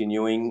lockout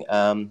continuing.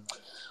 I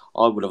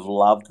would have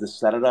loved the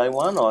Saturday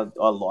one.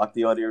 I like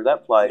the idea of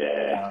that. Played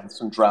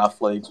some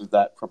draft leagues with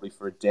that probably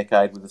for a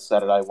decade with the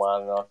Saturday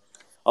one. And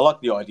I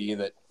like the idea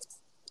that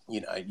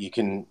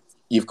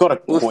you've got a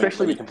point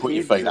where you can put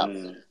your feet up.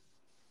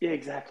 Yeah,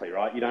 exactly,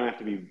 right. You don't have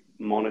to be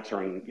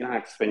monitoring. You don't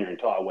have to spend your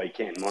entire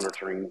weekend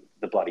monitoring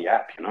the bloody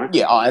app,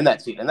 Yeah, and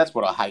that's it. And that's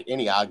what I hate.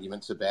 Any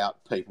arguments about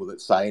people that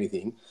say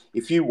anything.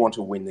 If you want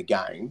to win the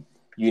game,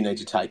 you need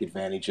to take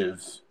advantage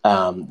of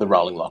the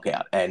rolling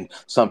lockout. And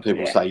some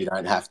people say you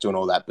don't have to and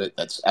all that, but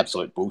that's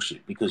absolute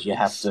bullshit, because you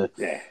have to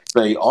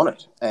be on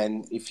it.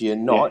 And if you're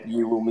not,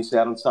 you will miss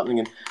out on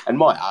something. And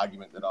my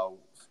argument that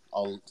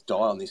I'll die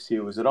on this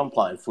here was that I'm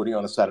playing footy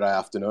on a Saturday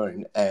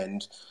afternoon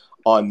and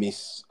I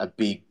miss a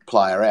big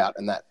player out,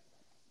 and that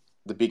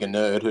the bigger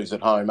nerd who's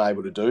at home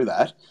able to do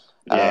that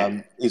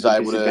is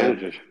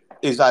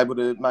able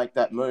to make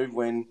that move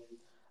when,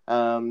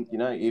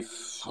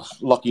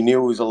 if Lockie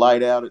Neal is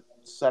laid out at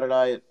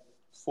Saturday at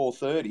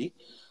 4:30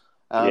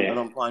 and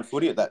I'm playing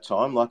footy at that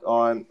time, like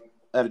I'm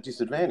at a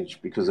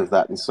disadvantage because of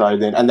that.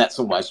 And that's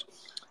almost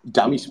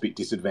dummy spit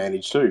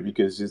disadvantage too,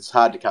 because it's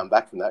hard to come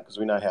back from that, because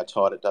we know how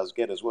tight it does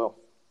get as well.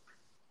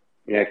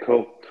 Yeah,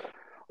 cool.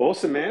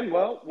 Awesome, man.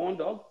 Well, Warn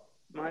Dog,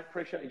 Mate,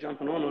 appreciate you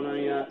jumping on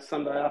a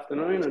Sunday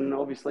afternoon, and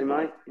obviously,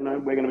 mate, we're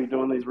going to be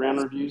doing these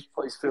round reviews.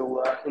 Please feel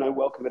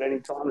welcome at any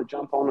time to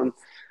jump on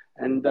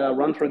and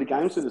run through the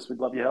games with us. We'd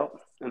love your help,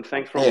 and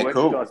thanks for all the work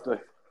you guys do.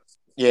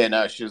 Yeah,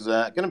 no, she's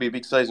going to be a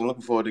big season.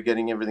 Looking forward to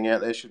getting everything out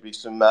there. Should be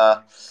some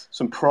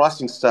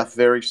pricing stuff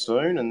very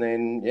soon, and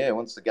then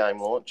once the game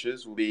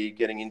launches, we'll be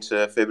getting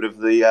into a fair bit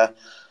of the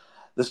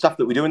stuff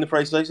that we do in the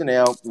preseason.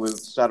 Now we've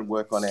started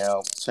work on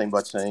our team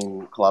by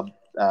team club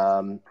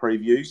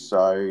previews,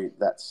 so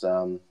that's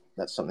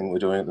something we're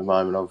doing at the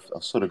moment.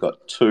 I've sort of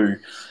got 2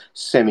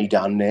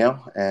 semi-done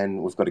now,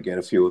 and we've got to get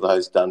a few of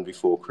those done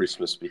before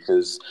Christmas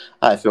because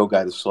AFL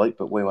go to sleep,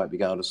 but we won't be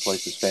going to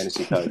sleep as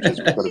fantasy coaches.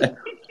 We've got a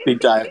big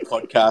day of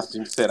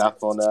podcasting set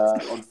up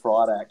on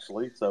Friday,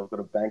 actually, so we've got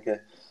to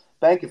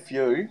bank a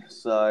few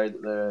so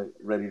that they're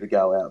ready to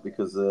go out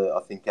because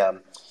I think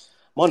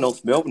my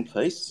North Melbourne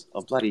piece,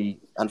 unfortunately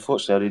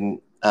I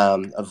didn't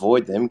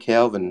avoid them.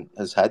 Calvin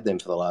has had them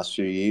for the last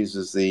few years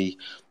as the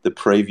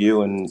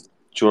preview, and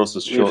Joris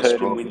is short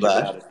straw for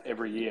that. About it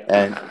every year.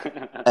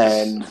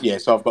 And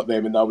so I've got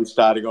them, and they'll be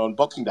starting on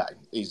Boxing Day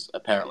is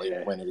apparently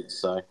when it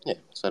is. So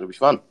it'll be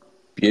fun.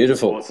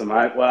 Beautiful. Awesome,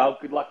 mate. Well,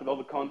 good luck with all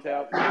the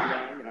content.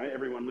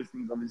 Everyone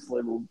listening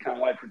obviously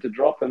can't wait for it to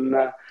drop, and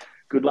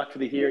good luck for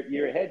the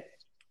year ahead.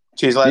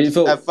 Cheers, lads.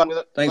 Beautiful. Have fun with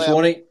it. Thanks,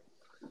 Warnie.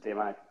 See you,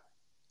 mate.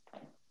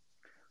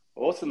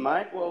 Awesome,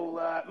 mate.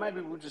 Well,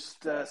 maybe we'll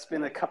just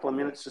spend a couple of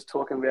minutes just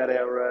talking about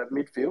our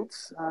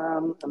midfields.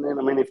 And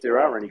then, if there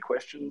are any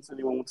questions,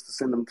 anyone wants to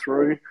send them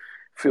through,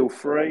 feel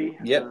free.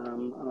 Yep. I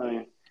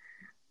know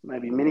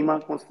maybe Mini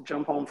Monk wants to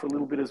jump on for a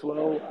little bit as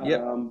well.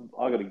 Yep.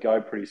 I got to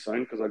go pretty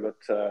soon because I got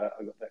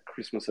that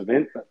Christmas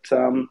event.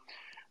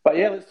 But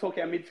yeah, let's talk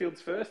our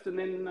midfields first, and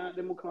then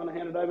we'll kind of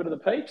hand it over to the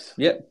peeps.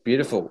 Yep,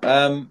 beautiful.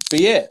 But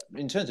yeah,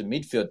 in terms of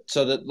midfield,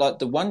 so that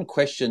the one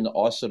question that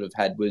I sort of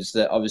had was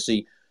that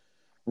obviously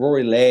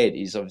Rory Laird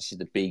is obviously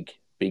the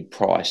big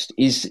priced.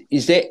 Is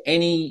there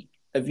any?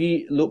 Have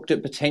you looked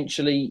at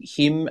potentially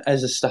him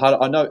as a starter?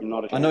 I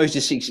know he's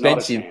just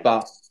expensive,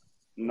 but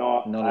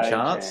not a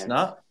chance.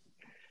 No.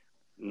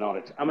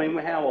 I mean,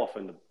 how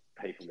often do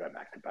people go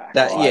back to back?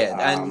 That right?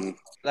 and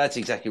that's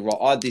exactly right.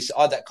 I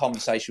had that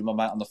conversation with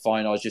my mate on the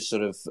phone. I was just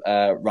sort of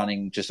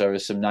running just over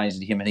some names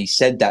with him, and he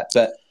said that.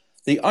 But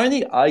the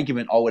only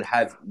argument I would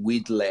have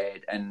with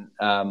Laird, and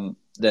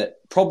that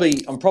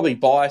I'm probably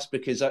biased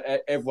because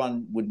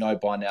everyone would know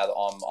by now that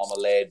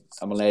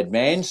I'm a Laird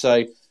man.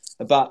 So,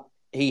 but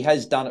he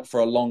has done it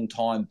for a long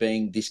time,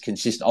 being this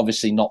consistent.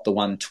 Obviously, not the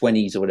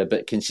 120s or whatever,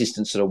 but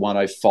consistent sort of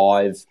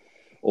 105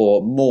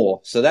 or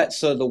more. So that's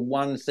sort of the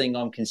one thing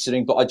I'm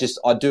considering. But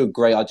I do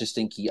agree. I just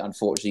think he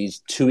unfortunately is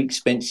too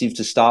expensive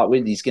to start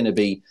with. He's going to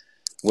be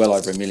well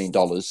over $1 million.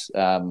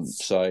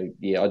 So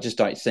yeah, I just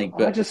don't think.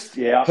 But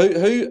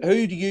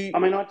who do you? I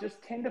mean, I just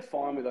tend to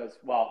find with those.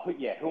 Well, who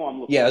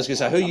I'm looking. Yeah, I was going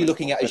to say, who are you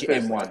looking at as your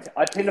M1?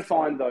 I tend to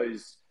find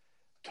those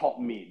top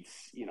mids.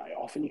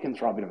 Often you can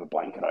throw a bit of a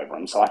blanket over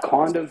them. So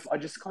I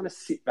just kind of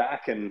sit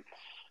back and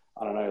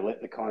I don't know,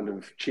 let the kind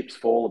of chips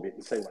fall a bit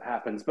and see what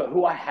happens. But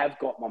who I have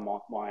got my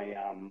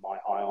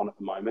eye on at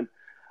the moment,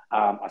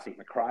 I think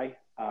McRae.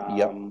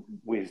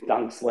 With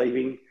Dunks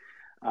leaving.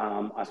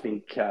 I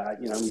think,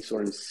 we saw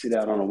him sit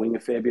out on a wing a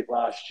fair bit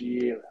last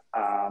year.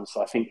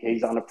 So I think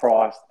he's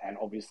underpriced, and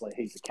obviously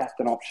he's the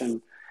captain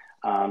option.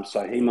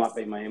 So he might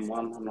be my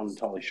M1. I'm not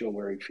entirely sure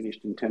where he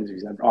finished in terms of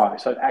his...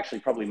 so actually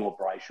probably more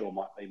Brayshaw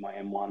might be my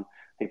M1.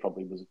 He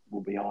probably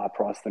will be higher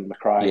priced than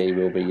McRae. Yeah, he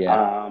will be, yeah.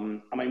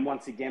 I mean,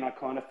 once again, I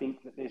kind of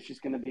think that there's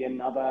just going to be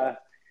another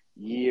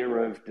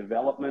year of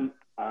development.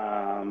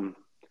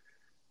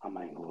 I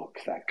mean, look,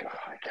 that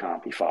guy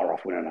can't be far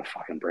off winning a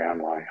fucking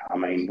Brownlow. I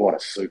mean, what a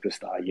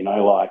superstar, he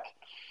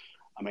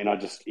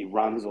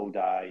runs all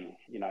day.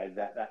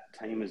 That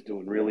team is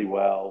doing really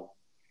well.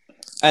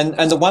 And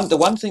the one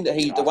thing that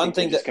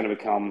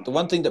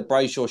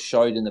Brayshaw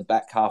showed in the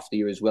back half of the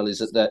year as well is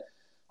that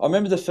I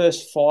remember the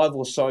first 5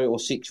 or so or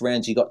 6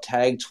 rounds he got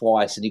tagged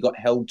twice and he got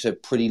held to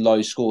pretty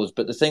low scores.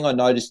 But the thing I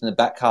noticed in the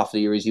back half of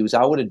the year is he was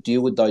able to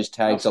deal with those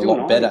tags a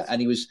lot better,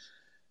 and he was.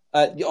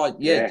 I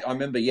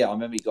remember he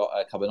got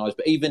a couple of knives,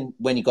 but even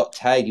when he got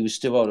tagged, he was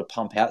still able to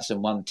pump out some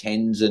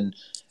 110s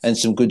and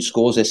some good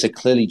scores there. So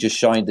clearly just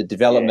showing the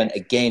development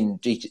again,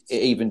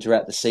 even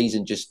throughout the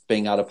season, just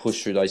being able to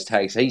push through those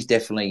tags. He's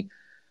definitely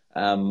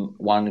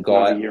one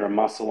guy. Another year of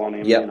muscle on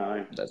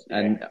him,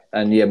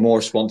 And more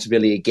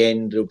responsibility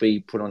again that'll be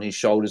put on his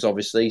shoulders,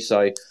 obviously.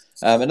 So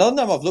another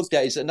name I've looked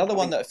at is another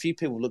one that a few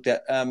people looked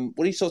at.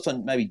 What are your thoughts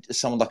on maybe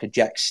someone like a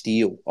Jack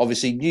Steele?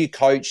 Obviously, new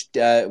coach,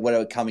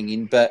 whatever coming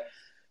in, but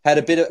had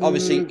a bit of,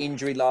 obviously,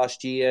 injury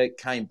last year,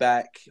 came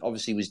back,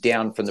 obviously was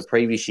down from the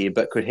previous year,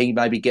 but could he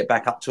maybe get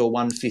back up to a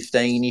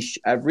 115-ish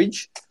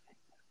average?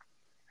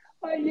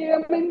 Yeah,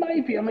 I mean,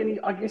 maybe. I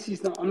mean, I guess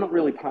I'm not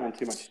really paying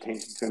too much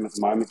attention to him at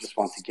the moment. Just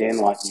once again,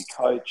 like new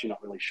coach, you're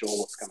not really sure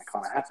what's going to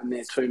kind of happen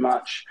there too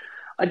much.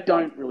 I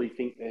don't really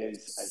think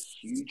there's a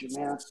huge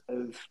amount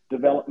of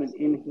development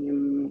in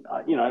him.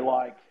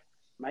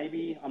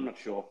 Maybe, I'm not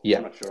sure. Yeah.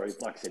 I'm not sure.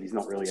 Like I said, he's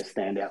not really a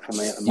standout for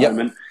me at the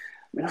moment.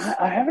 mean,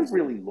 I haven't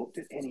really looked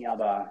at any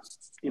other,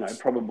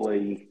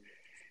 probably,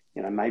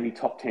 maybe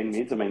top 10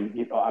 mids. I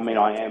mean,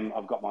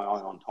 I've got my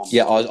eye on Tom.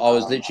 Yeah, I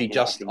was literally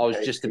I was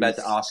just about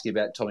to ask you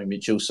about Tommy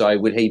Mitchell. So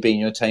would he be in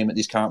your team at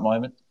this current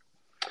moment?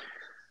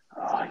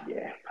 Oh,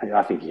 yeah.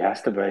 I think he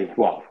has to be.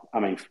 Well, I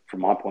mean,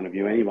 from my point of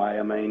view anyway,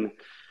 I mean,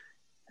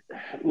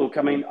 look,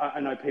 I mean, I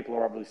know people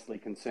are obviously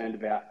concerned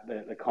about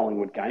the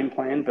Collingwood game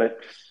plan, but,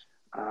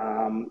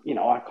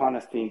 I kind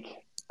of think,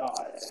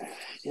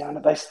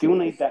 they still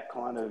need that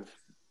kind of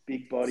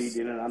big-bodied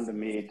in and under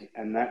mid,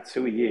 and that's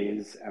who he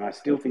is, and I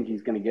still think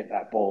he's going to get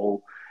that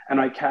ball. And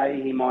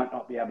okay, he might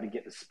not be able to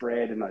get the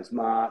spread and those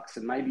marks,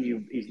 and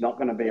maybe he's not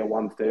going to be a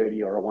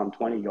 130 or a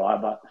 120 guy,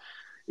 but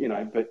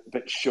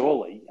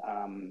surely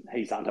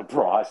he's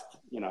underpriced,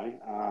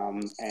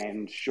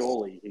 and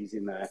surely he's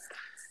in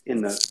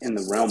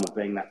the realm of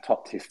being that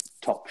top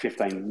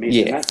 15 mid.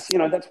 Yeah.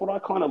 And that's what I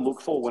kind of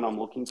look for when I'm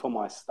looking for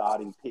my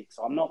starting picks.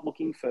 I'm not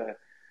looking for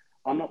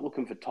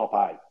top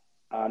 8.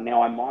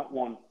 Now I might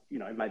want,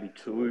 maybe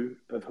 2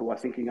 of who I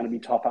think are going to be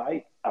top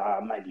 8,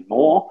 maybe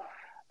more.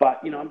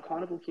 But, I'm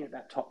kind of looking at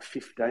that top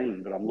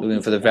 15. But I'm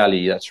looking for the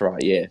value. That's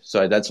right. Yeah.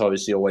 So that's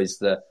obviously always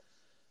the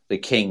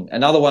king.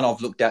 Another one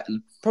I've looked at,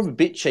 probably a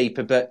bit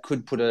cheaper, but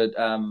could put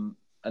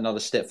another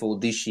step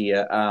forward this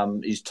year,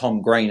 is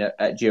Tom Green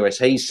at GOS.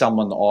 He's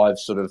someone that I've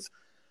sort of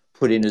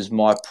put in as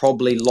my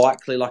probably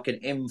likely like an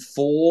M4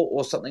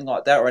 or something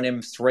like that, or an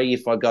M3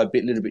 if I go a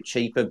little bit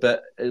cheaper.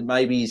 But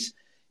maybe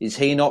is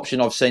he an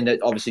option? I've seen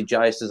that obviously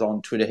JS is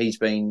on Twitter. He's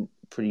been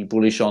pretty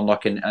bullish on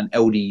like an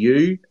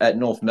LDU at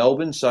North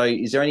Melbourne. So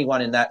is there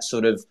anyone in that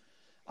sort of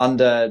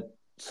under...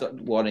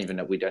 well, I don't even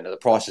know, we don't know the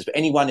prices, but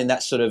anyone in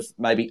that sort of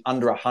maybe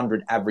under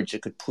 100 average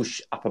that could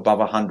push up above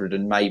 100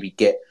 and maybe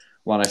get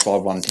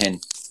 105, 110?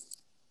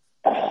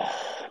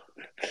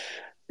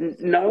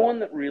 No one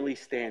that really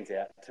stands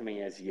out to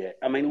me as yet.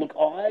 I mean, look,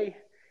 when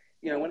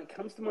it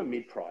comes to my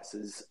mid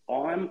prices,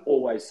 I'm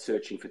always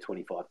searching for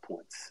 25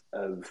 points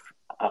of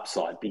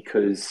upside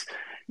because,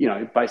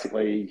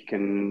 basically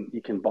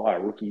you can buy a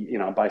rookie,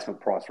 a basement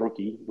price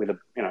rookie with a,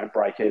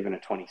 break even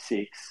at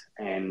 26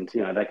 and,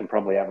 they can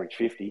probably average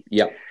 50.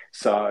 Yeah.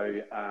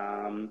 So,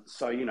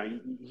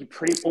 you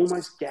pretty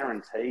almost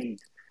guaranteed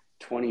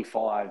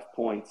 25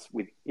 points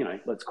with,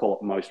 let's call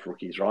it most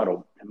rookies, right?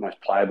 Or most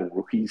playable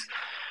rookies.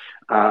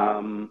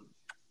 I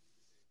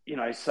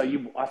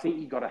think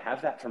you've got to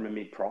have that from a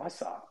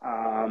mid-pricer.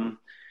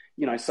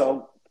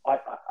 So I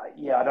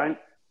don't,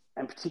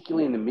 and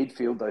particularly in the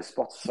midfield, those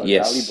spots are so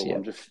valuable. Yeah.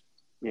 I'm just,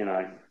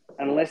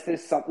 unless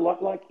there's something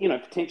like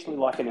potentially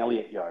like an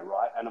Elliot Yeo,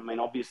 right? And I mean,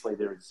 obviously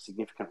there is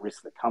significant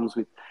risk that comes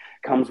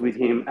with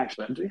him.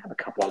 Actually, I do have a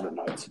couple other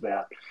notes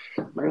about.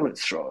 Maybe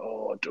let's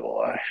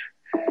try.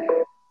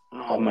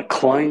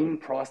 McLean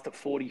priced at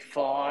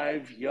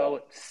 45, Yo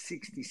at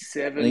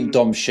 67. I think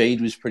Dom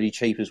Sheed was pretty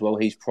cheap as well.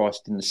 He's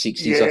priced in the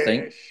 60s, I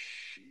think.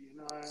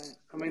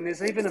 I mean,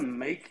 there's even a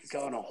Meek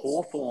going to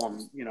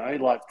Hawthorn,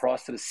 like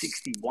priced at a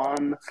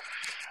 61.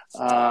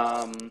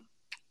 I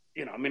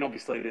mean,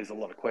 obviously there's a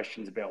lot of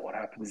questions about what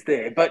happens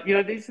there, but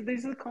these are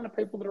the kind of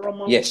people that are on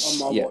my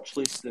watch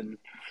list, and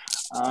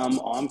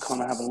I'm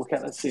kind of having a look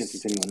at. Let's see if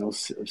there's anyone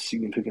else of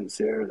significance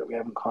there that we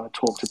haven't kind of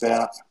talked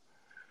about.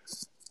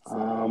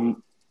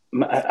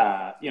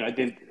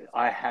 Then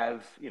I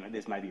have,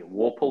 there's maybe a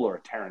Warple or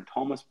a Taron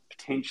Thomas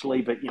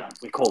potentially, but,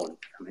 we're calling.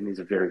 I mean, these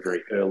are very,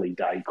 very early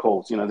day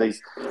calls.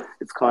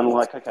 It's kind of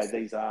like, okay,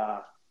 these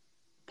are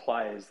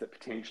players that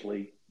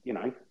potentially,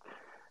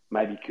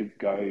 maybe could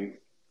go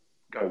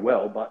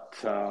well, but,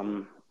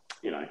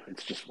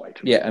 it's just way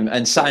too. Yeah,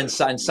 and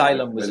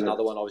Salem was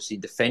another one, obviously,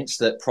 defence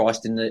that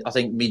priced in the, I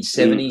think,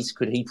 mid-70s.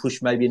 Could he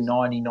push maybe a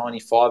 90,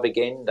 95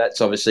 again? That's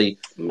obviously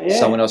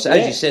someone else.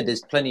 As you said,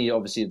 there's plenty,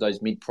 obviously, of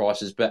those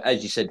mid-prices, but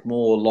as you said,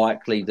 more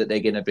likely that they're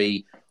going to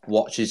be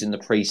watchers in the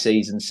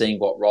pre-season, seeing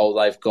what role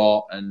they've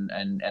got and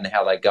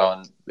how they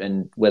go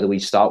and whether we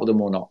start with them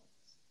or not.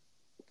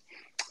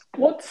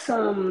 What's,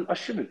 I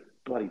should have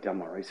bloody done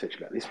my research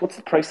about this. What's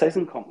the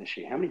pre-season comp this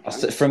year? How many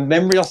games? From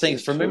memory, I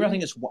think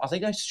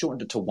they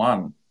shortened it to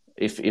 1.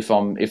 If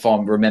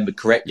I'm remembered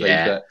correctly.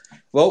 Yeah.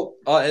 But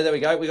there we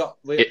go.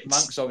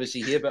 Monk's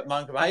obviously here, but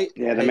Monk, mate.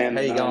 Yeah, the man.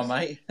 How you going,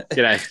 mate?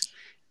 G'day.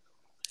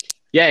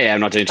 Yeah, I'm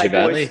not doing too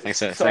badly. Thanks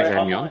for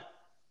having me on.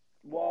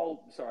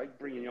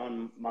 Bringing you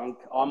on, Monk.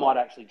 I might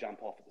actually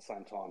jump off at the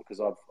same time because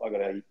I've got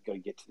to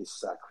get to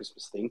this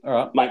Christmas thing. All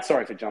right, mate.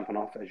 Sorry for jumping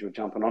off as you were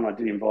jumping on. I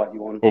did invite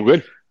you on. All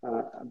good. A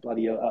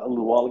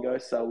little while ago.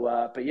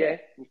 So, but yeah,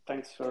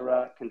 thanks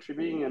for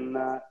contributing and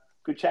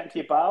good chatting to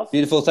you, Bales.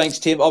 Beautiful. Thanks,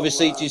 Tim.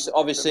 Obviously,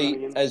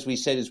 as we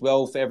said as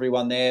well, for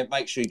everyone there,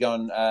 make sure you go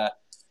and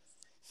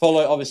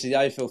follow, obviously, the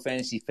AFL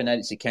Fantasy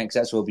Fanatics account, because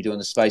that's where we'll be doing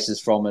the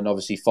spaces from, and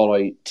obviously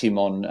follow Tim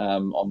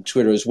on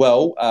Twitter as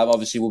well.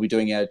 Obviously, we'll be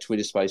doing our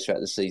Twitter space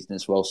throughout the season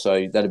as well,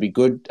 so that'll be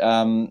good.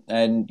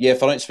 And yeah,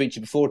 if I don't speak to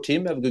you before,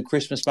 Tim, have a good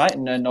Christmas, mate,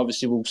 and then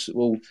obviously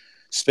we'll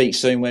speak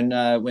soon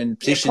when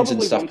positions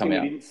and stuff come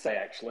out. Didn't say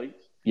actually.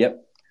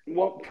 Yep.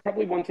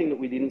 Probably one thing that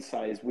we didn't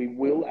say is we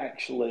will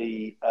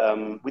actually,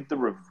 with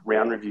the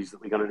round reviews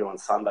that we're going to do on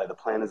Sunday, the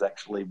plan is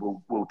actually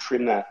we'll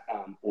trim that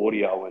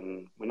audio,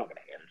 and we're not going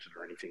to edit it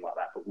or anything like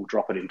that, but we'll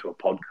drop it into a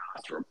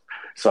podcast,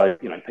 so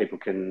people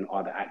can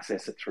either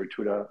access it through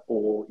Twitter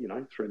or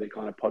through their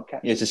kind of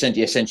podcast. Yeah, it's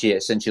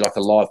essentially like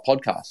a live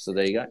podcast. So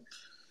there you go.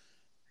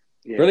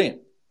 Yeah.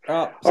 Brilliant.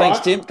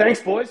 Thanks, Tim.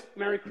 Thanks, boys.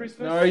 Merry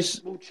Christmas. No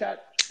worries. We'll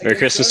chat. Merry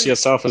Christmas to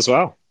yourself as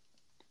well.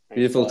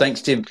 Beautiful.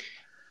 Thanks, Tim.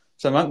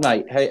 So, Monk,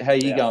 mate, how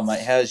you going,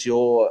 mate? How's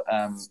your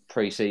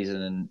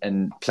pre-season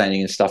and planning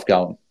and stuff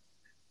going?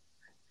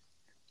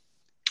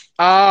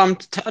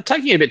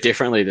 Taking it a bit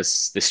differently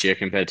this year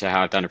compared to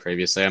how I've done it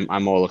previously.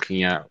 I'm more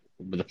looking at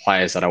the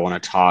players that I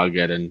want to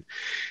target and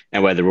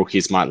where the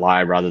rookies might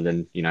lie, rather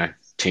than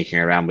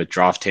tinkering around with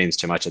draft teams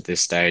too much at this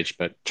stage,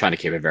 but trying to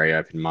keep a very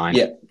open mind.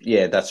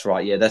 Yeah, that's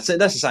right. Yeah, that's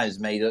the same as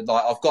me.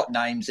 Like, I've got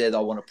names there that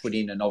I want to put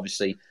in, and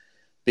obviously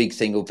big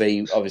thing will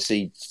be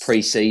obviously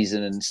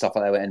pre-season and stuff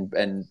like that,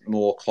 and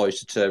more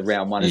closer to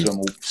round one is when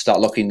we'll start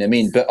locking them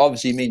in. But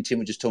obviously me and Tim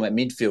were just talking about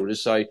midfielders,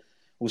 so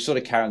we'll sort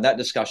of carry on that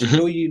discussion.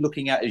 Who are you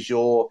looking at as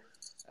your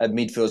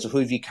midfielders, or who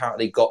have you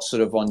currently got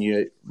sort of on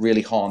your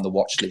really high on the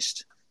watch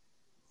list?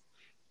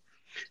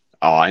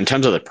 In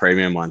terms of the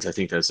premium ones, I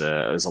think there's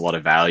a lot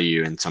of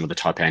value in some of the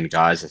top end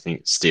guys. I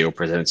think Steele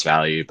presents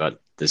value,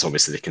 but there's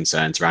obviously the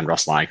concerns around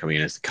Ross Lyon coming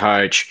in as the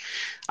coach.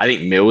 I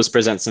think Mills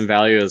presents some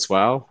value as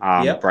well.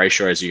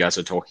 Brayshaw, as you guys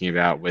were talking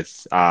about, with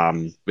his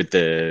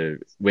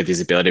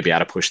ability to be able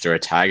to push through a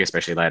tag,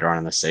 especially later on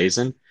in the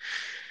season.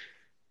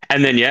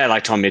 And then,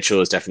 like Tom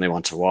Mitchell is definitely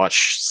one to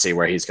watch, see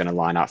where he's going to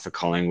line up for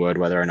Collingwood,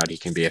 whether or not he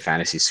can be a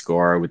fantasy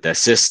scorer with their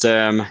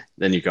system.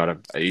 Then you got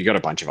a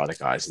bunch of other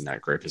guys in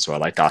that group as well,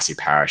 like Darcy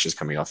Parish is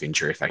coming off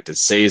injury-affected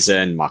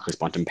season, Marcus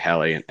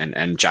Bontempelli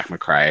and Jack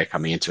McRae are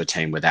coming into a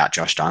team without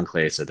Josh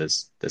Dunkley, so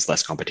there's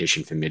less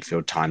competition for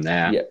midfield time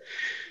there.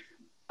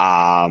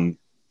 But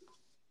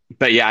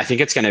I think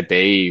it's going to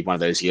be one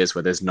of those years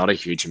where there's not a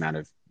huge amount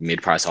of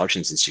mid-price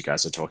options, as you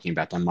guys are talking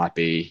about. There might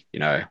be,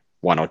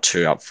 one or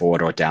two up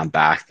forward or down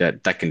back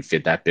that can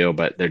fit that bill,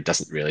 but there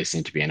doesn't really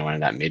seem to be anyone in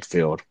that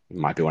midfield. It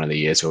might be one of the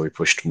years where we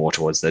pushed more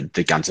towards the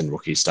guns and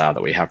rookie style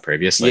that we have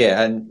previously.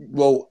 Yeah, and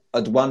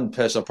the one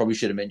person I probably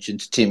should have mentioned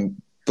to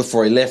Tim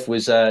before he left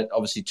was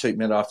obviously Toot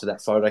Miller. After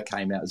that photo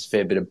came out, there's a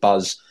fair bit of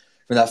buzz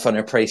from that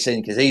photo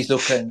pre-season because he's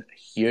looking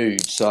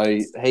huge. So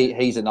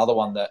he's another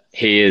one that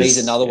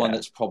he's another one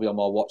that's probably on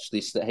my watch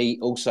list. That he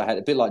also had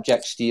a bit like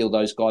Jack Steele.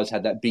 Those guys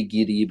had that big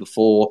year the year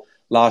before.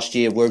 Last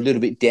year we're a little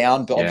bit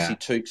down, but obviously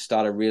Toot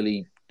started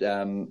really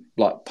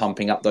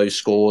pumping up those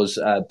scores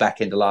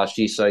back end of last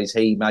year. So is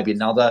he maybe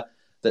another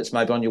that's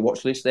maybe on your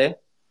watch list there?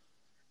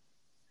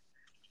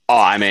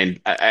 I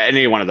mean,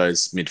 any one of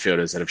those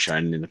midfielders that have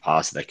shown in the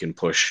past that they can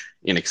push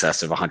in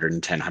excess of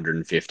 110,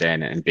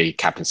 115 and be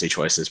captaincy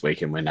choices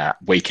week in,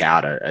 week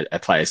out are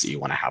players that you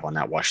want to have on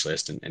that watch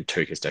list, and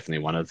Toot is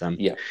definitely one of them.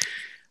 Yeah.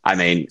 I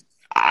mean,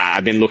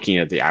 I've been looking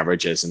at the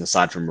averages, and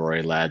aside from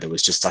Rory Laird, there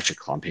was just such a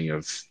clumping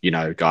of,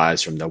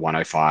 guys from the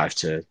 105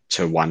 to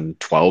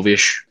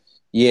 112-ish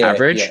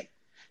average. Yeah.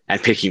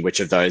 And picking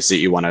which of those that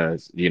you want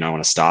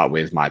to start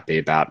with might be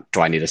about, do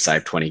I need to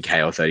save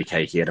 20K or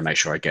 30K here to make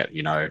sure I get,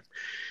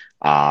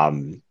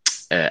 an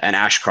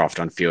Ashcroft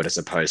on field as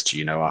opposed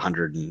to,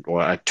 100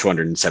 or a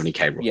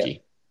 270K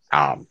rookie.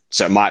 Yeah.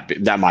 So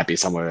that might be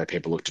somewhere where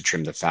people look to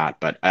trim the fat,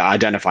 but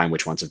identifying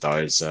which ones of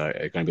those are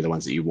going to be the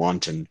ones that you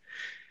want. And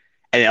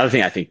the other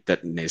thing I think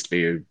that needs to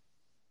be,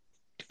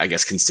 I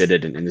guess,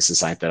 considered, and this is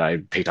something that I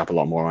picked up a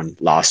lot more on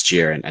last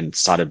year and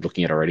started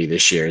looking at already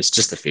this year, is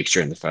just the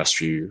fixture in the first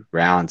few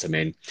rounds. I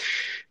mean,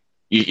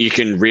 you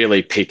can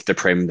really pick the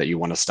prim that you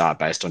want to start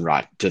based on,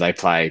 right, do they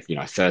play,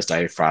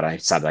 Thursday, Friday,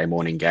 Saturday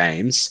morning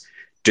games?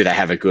 Do they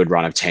have a good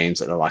run of teams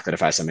that they're likely to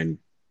face? I mean,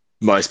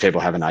 most people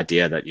have an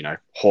idea that,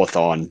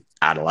 Hawthorn,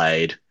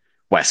 Adelaide,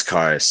 West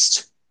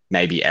Coast,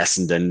 maybe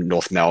Essendon,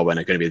 North Melbourne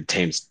are going to be the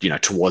teams,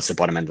 towards the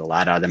bottom end of the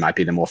ladder. There might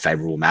be the more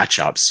favourable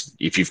matchups.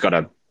 If you've got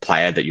a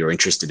player that you're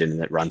interested in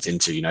that runs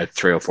into,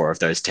 3 or 4 of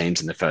those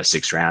teams in the first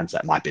 6 rounds,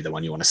 that might be the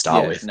one you want to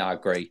start with. No, I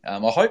agree. I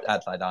hope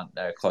Adelaide aren't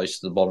close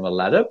to the bottom of the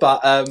ladder,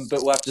 but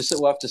we'll have to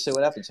see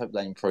what happens. Hope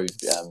they improve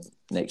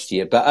next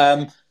year.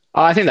 But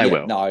I think they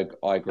will. No,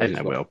 I agree. I think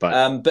they will.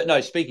 But no,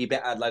 speaking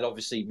about Adelaide,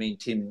 obviously me and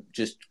Tim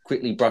just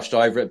quickly brushed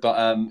over it,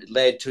 but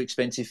Laird too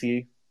expensive for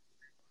you?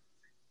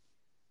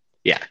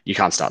 Yeah, you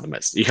can't start them.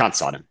 You can't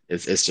start him.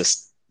 It's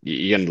just,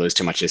 you're going to lose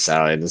too much of your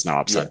salary and there's no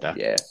upside there.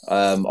 Yeah.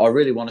 I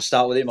really want to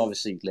start with him.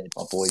 Obviously, Laird,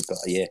 my boy, but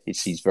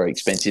he's very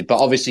expensive. But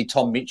obviously,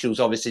 Tom Mitchell's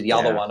obviously the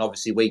other one.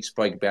 Obviously, we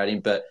spoke about him,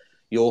 but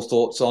your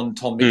thoughts on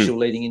Tom Mitchell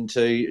leading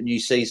into a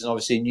new season,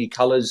 obviously new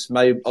colours,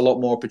 maybe a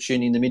lot more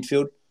opportunity in the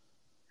midfield?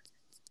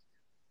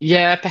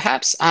 Yeah,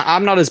 perhaps.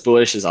 I'm not as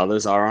bullish as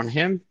others are on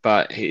him,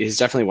 but he's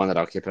definitely one that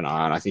I'll keep an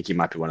eye on. I think he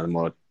might be one of the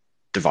more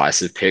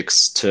divisive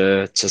picks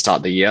to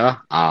start the year.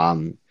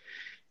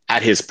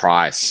 At his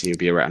price, he'll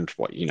be around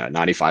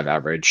 95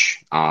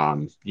 average.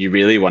 You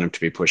really want him to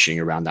be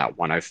pushing around that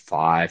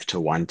 105 to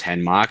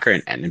 110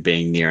 marker and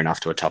being near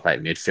enough to a top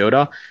 8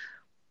 midfielder.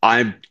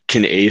 I'm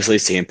can easily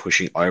see him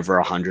pushing over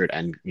 100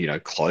 and,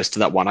 close to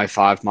that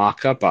 105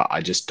 marker, but I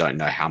just don't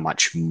know how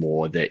much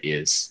more there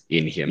is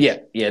in him.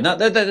 Yeah. No,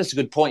 that's a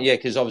good point, yeah,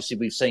 because obviously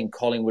we've seen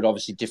Collingwood,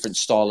 obviously different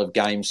style of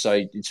game,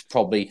 so it's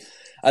probably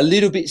a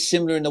little bit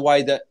similar in the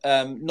way that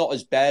not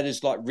as bad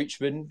as like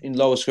Richmond in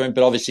lower scoring,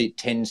 but obviously it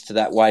tends to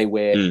that way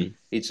where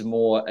it's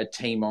more a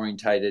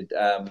team-orientated,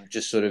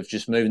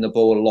 just moving the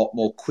ball a lot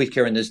more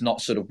quicker, and there's not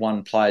sort of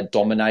one player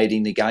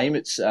dominating the game.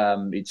 It's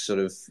sort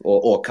of,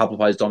 or a couple of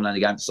players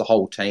dominating the game. It's the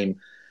whole team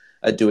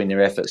are doing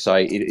their effort. So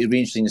it'll be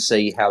interesting to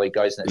see how he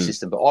goes in that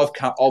system. But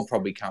I'll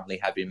probably currently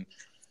have him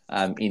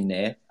in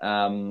there.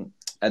 And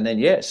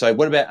then, so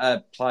what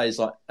about players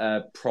like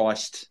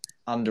priced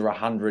under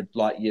 100,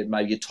 like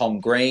maybe your Tom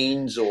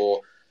Greens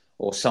or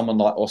someone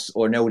like,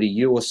 or an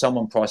LDU or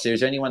someone priced there?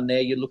 Is there anyone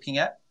there you're looking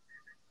at?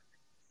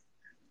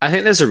 I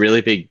think there's a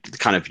really big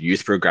kind of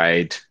youth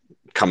brigade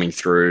coming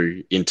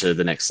through into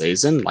the next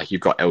season. Like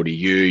you've got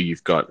LDU,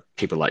 you've got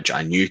people like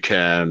Jai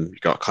Newcomb,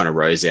 you've got Connor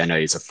Rosie. I know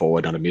he's a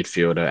forward, not a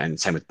midfielder, and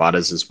same with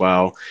Butters as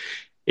well.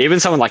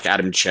 Even someone like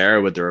Adam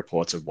Chera, with the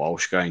reports of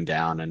Walsh going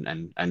down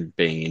and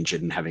being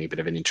injured and having a bit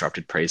of an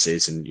interrupted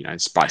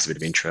preseason, spikes a bit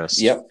of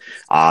interest. Yep.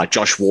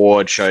 Josh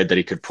Ward showed that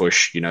he could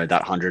push,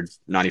 that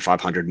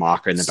 9,500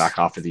 marker in the back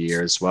half of the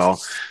year as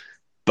well.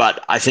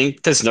 But I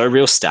think there's no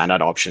real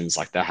standout options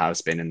like there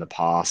has been in the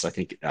past. I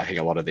think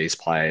a lot of these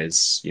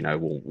players,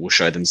 will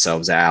show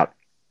themselves out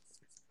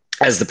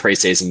as the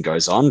preseason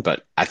goes on.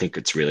 But I think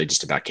it's really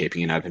just about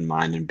keeping an open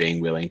mind and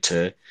being willing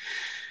to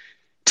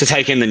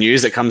take in the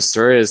news that comes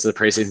through as the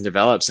preseason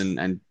develops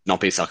and not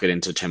be suckered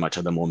into too much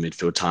of the more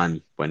midfield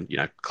time when,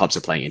 clubs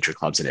are playing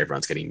intra-clubs and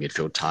everyone's getting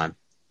midfield time.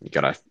 You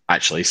got to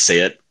actually see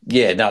it.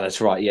 Yeah, no,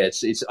 that's right. Yeah,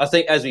 it's. I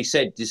think, as we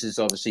said, this is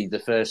obviously the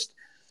first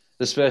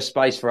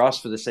space for us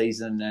for the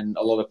season, and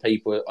a lot of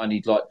people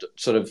only like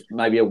sort of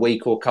maybe a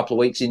week or a couple of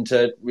weeks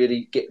into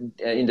really getting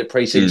into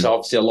preseason. So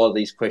obviously a lot of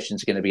these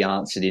questions are going to be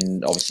answered in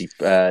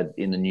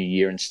the new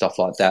year and stuff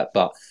like that.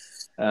 But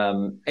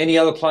any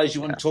other players you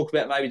want to talk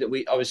about maybe that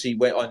we obviously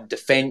went on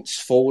defence,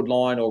 forward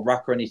line or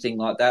ruck or anything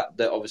like that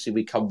obviously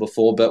we covered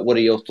before, but what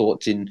are your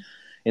thoughts in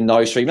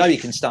those three? Maybe you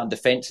can start in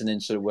defence and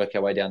then sort of work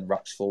our way down the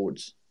rucks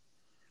forwards.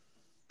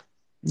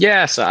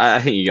 Yeah, so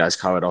I think you guys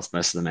covered off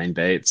most of the main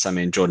beats. I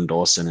mean, Jordan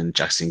Dawson and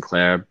Jack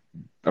Sinclair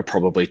are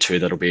probably two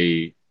that'll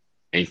be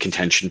in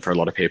contention for a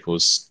lot of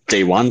people's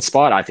D1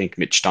 spot. I think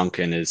Mitch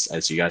Duncan is,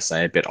 as you guys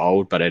say, a bit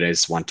old, but it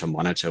is one to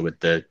monitor with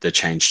the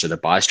change to the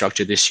bye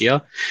structure this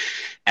year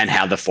and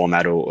how the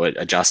format will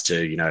adjust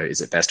to,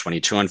 is it best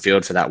 22 on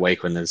field for that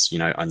week when there's,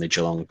 only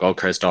Geelong and Gold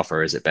Coast off,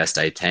 or is it best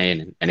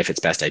 18? And if it's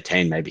best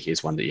 18, maybe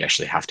here's one that you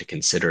actually have to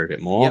consider a bit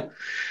more. Yep.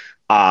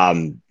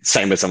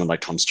 Same with someone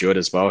like Tom Stewart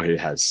as well, who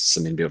has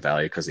some inbuilt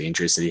value because of the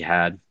injuries that he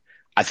had.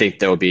 I think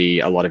there will be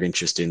a lot of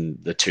interest in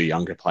the two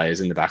younger players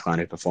in the backline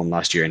who performed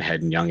last year in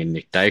Hayden Young and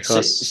Nick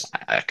Dacos.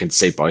 I can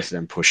see both of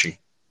them pushing.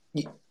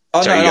 I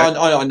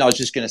was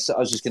just going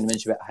to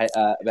mention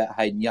about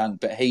Hayden Young,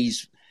 but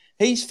he's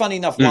funny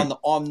enough one that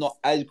I'm not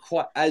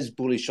quite as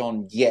bullish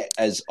on yet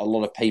as a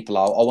lot of people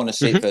are. I want to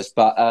see it first,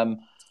 but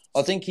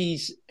I think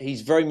he's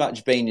very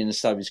much been in the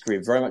start of his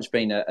career, very much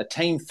been a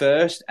team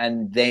first,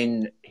 and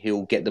then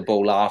he'll get the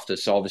ball after.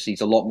 So obviously,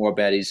 it's a lot more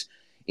about his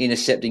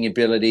intercepting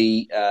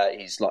ability,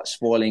 his like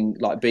spoiling,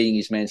 like being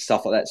his man,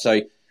 stuff like that.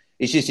 So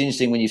it's just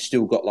interesting when you've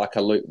still got like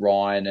a Luke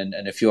Ryan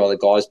and a few other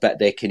guys back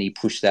there. Can he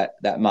push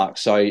that mark?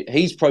 So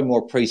he's probably more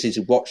a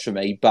preseason watch for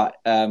me. But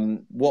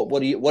what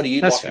do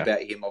you like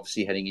about him?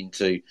 Obviously, heading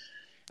into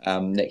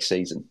next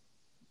season.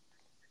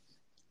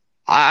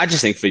 I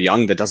just think for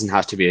Young, there doesn't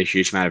have to be a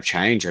huge amount of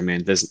change. I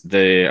mean, there's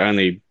the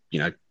only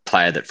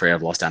player that Freo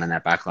have lost down in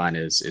that backline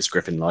is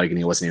Griffin Logan.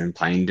 He wasn't even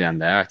playing down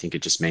there. I think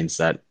it just means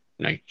that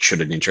should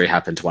an injury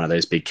happen to one of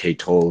those big key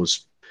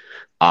tools,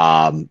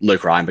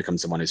 Luke Ryan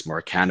becomes the one who's more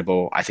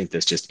accountable. I think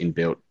there's just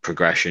inbuilt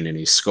progression in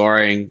his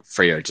scoring.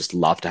 Freo just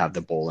love to have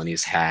the ball in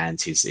his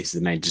hands. He's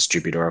the main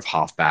distributor of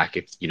halfback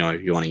if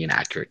you're wanting an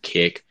accurate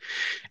kick,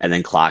 and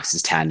then Clark's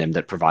his tandem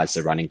that provides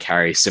the running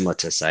carry, similar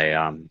to say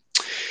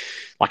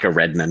like a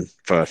Redman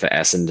for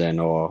Essendon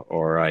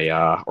or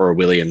a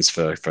Williams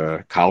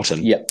for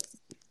Carlton. Yep.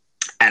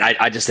 And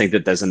I just think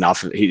that there's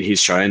enough. He's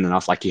shown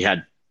enough. Like he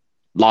had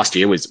last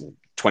year was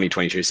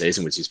 2022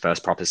 season was his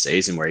first proper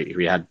season where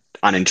he had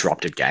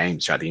uninterrupted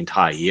games throughout the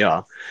entire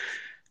year.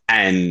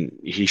 And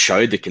he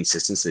showed the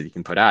consistency that he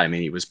can put out. I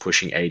mean, he was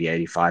pushing 80,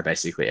 85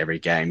 basically every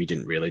game. He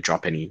didn't really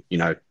drop any,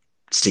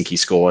 stinky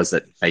scores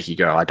that make you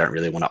go, I don't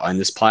really want to own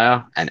this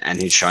player. And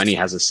he's shown he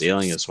has a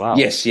ceiling as well.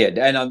 Yes, yeah.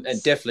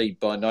 And definitely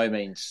by no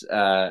means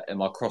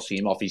am I crossing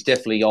him off. He's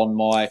definitely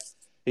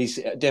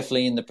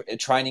in the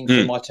training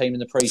for my team in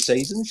the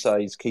preseason. So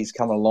he's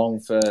coming along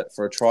for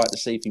a try to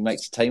see if he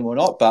makes the team or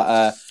not.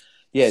 But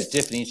yeah, it's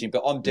definitely interesting.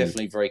 But I'm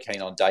definitely very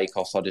keen on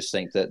Dacos. I just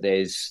think that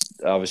there's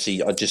obviously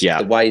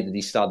the way that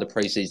he started the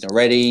preseason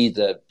already.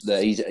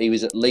 He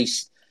was at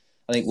least,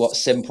 I think,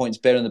 7 points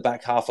better in the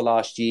back half of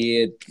last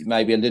year.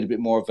 Maybe a little bit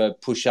more of a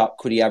push up.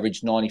 Could he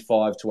average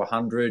 95 to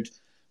 100?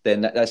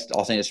 then I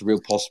think it's a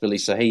real possibility.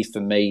 So he,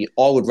 for me,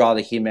 I would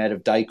rather him out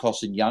of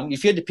Dacos and Young.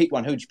 If you had to pick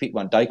one, who would you pick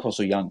one, Dacos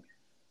or Young?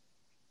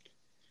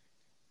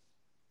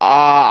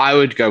 I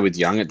would go with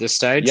Young at this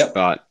stage, Yep.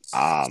 but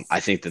I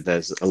think that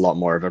there's a lot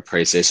more of a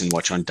preseason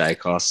watch on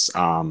Dacos.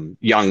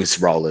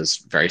 Young's role is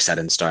very set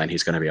in stone.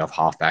 He's going to be off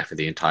halfback for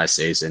the entire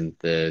season.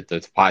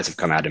 The Pies have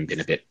come out and been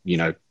a bit,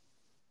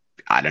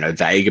 I don't know,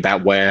 vague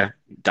about where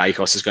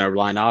Dacos is going to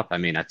line up. I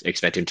mean, I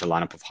expect him to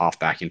line up with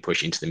halfback and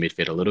push into the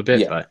midfield a little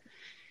bit, but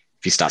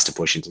if he starts to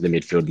push into the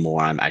midfield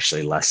more, I'm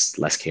actually less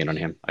keen on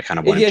him. I kind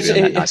of want him to be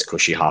on that nice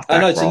cushy halfback. I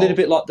know it's role. A little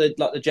bit like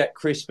the Jack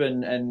Crisp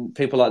and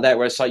people like that,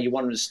 where it's like you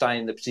want him to stay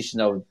in the position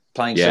they were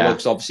playing. So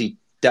looks obviously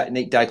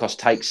Nick Dacos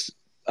takes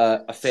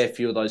a fair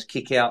few of those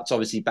kickouts.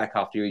 Obviously back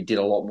after year, he did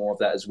a lot more of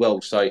that as well.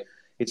 So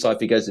it's like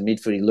if he goes to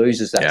midfield, he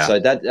loses that. So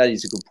that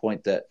is a good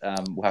point that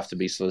will have to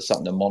be sort of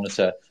something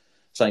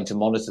to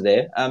monitor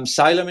there.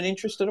 Salem, an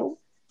interest at all?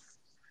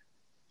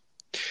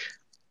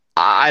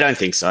 I don't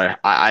think so.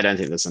 I don't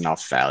think there's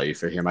enough value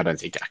for him. I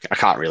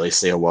can't really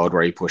see a world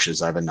where he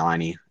pushes over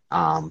 90.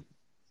 And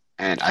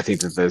I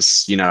think that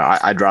there's,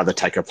 I'd rather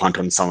take a punt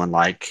on someone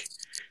like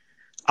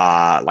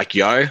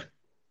Yo,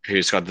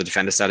 who's got the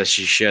defender status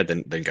this year,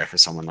 than go for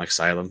someone like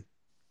Salem.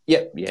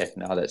 Yep, yeah,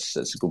 no, that's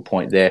a good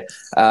point there.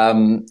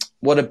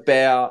 What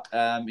about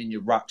in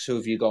your rucks? Who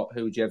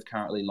would you have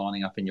currently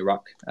lining up in your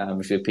ruck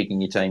if you're picking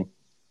your team?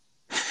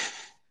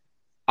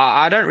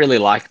 I don't really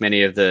like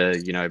many of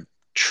the,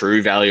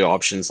 true value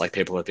options. Like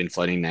people have been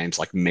floating names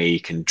like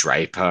Meek and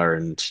Draper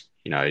and,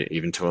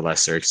 even to a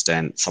lesser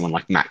extent, someone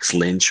like Max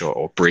Lynch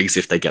or Briggs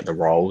if they get the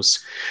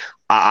roles.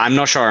 I'm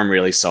not sure I'm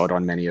really sold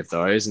on many of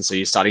those. And so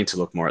you're starting to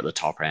look more at the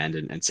top end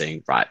and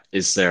seeing, right,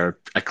 is there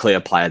a clear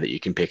player that you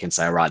can pick and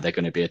say, right, they're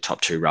going to be a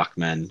top 2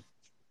 ruckman,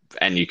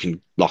 and you can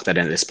lock that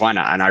in at this point.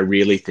 And I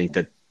really think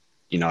that,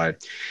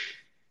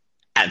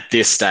 at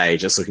this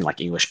stage, it's looking like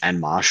English and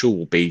Marshall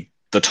will be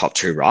the top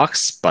 2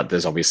 rucks, but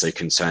there's obviously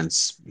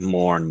concerns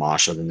more on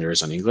Marshall than there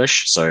is on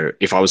English. So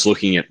if I was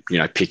looking at,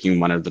 picking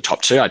one of the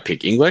top 2, I'd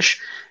pick English.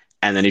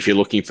 And then if you're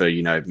looking for,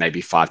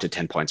 maybe 5 to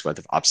 10 points worth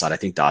of upside, I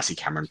think Darcy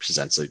Cameron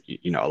presents a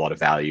lot of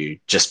value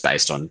just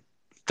based on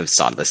the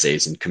start of the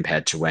season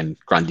compared to when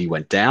Grundy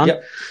went down.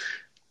 Yep.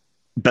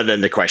 But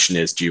then the question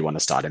is, do you want to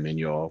start him in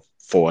your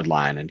forward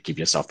line and give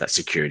yourself that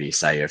security?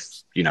 Say if,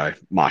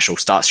 Marshall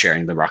starts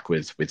sharing the ruck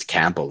with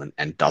Campbell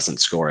and doesn't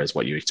score as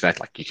what you expect,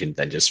 like you can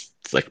then just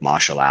flick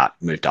Marshall out,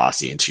 move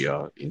Darcy into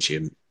your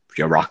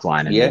ruck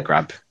line and then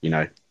grab,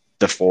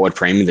 the forward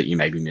premium that you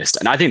maybe missed.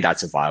 And I think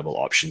that's a viable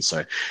option.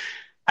 So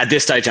at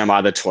this stage, I'm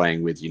either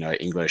toying with,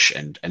 English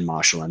and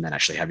Marshall and then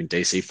actually having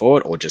DC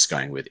forward, or just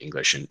going with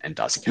English and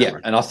Darcy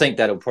Cameron. Yeah, and I think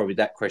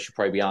that question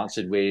probably be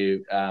answered where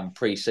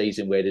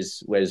pre-season, where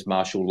does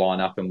Marshall line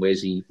up and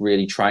where's he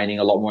really training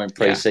a lot more in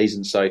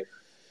pre-season. So,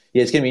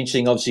 yeah, it's going to be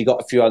interesting. Obviously, you've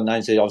got a few other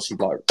names there, obviously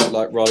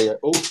like Riley.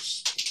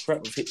 Oops,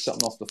 crap, we've hit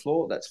something off the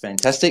floor. That's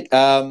fantastic.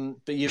 But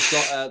you've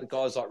got the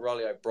guys like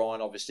Riley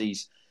O'Brien, obviously,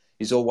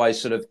 he's always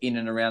sort of in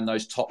and around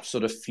those top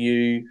sort of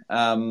few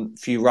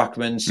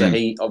ruckmen. So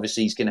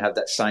he's going to have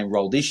that same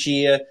role this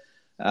year.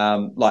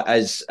 Like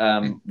as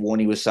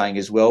Warney was saying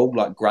as well,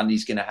 like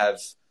Grundy's going to have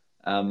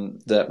I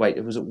think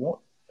it was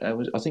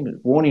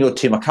Warney or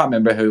Tim. I can't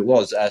remember who it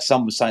was.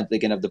 Someone was saying that they're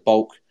going to have the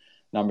bulk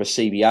number of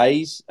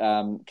CBAs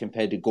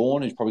compared to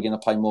Gawn, who's probably going to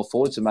play more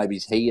forward. So maybe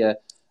is he a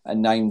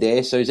name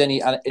there? So is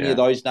any of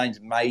those names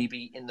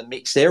maybe in the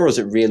mix there, or is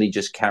it really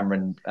just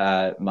Cameron,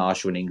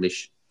 Marshall, and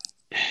English?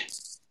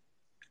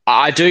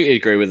 I do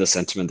agree with the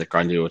sentiment that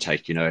Grundy will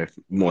take,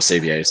 more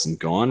CBAs than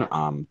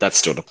Gawn. That's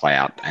still to play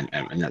out,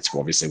 and that's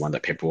obviously one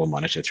that people will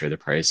monitor through the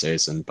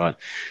preseason. But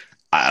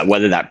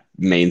whether that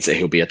means that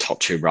he'll be a top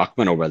 2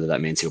 ruckman or whether that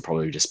means he'll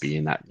probably just be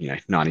in that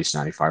 90 to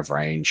 95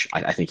 range,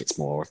 I think it's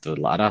more of the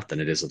latter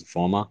than it is of the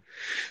former.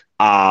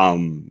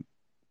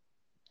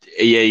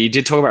 You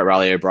did talk about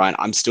Riley O'Brien.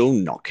 I'm still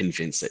not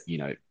convinced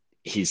that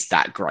he's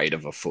that great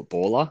of a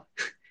footballer.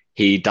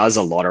 He does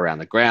a lot around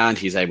the ground.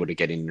 He's able to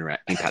get in and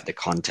impact the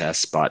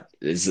contest, but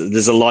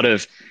there's a lot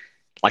of,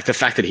 like, the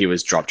fact that he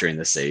was dropped during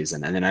the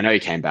season, and then I know he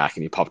came back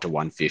and he popped to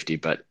 150,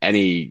 but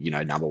any,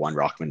 number 1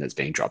 ruckman that's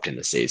being dropped in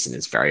the season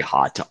is very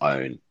hard to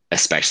own,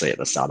 especially at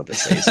the start of the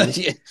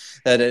season.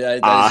 That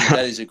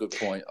is a good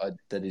point.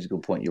 That is a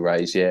good point you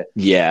raise, yeah.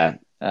 Yeah.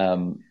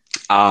 And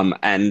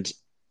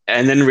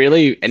then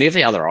really any of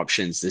the other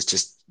options, there's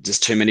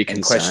just too many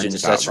concerns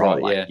about, that's right,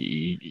 like,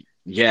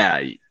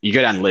 you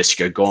go down the list,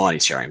 you go Gawn,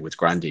 he's sharing with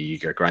Grundy, you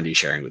go Grundy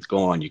sharing with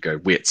Gawn, you go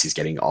Witts, he's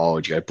getting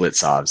old, you go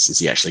Blitzarves, is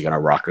he actually going to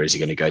ruck or is he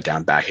going to go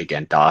down back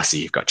again? Darcy,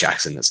 you've got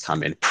Jackson that's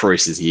come in.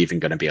 Bruce, is he even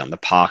going to be on the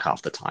park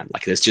half the time?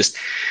 Like,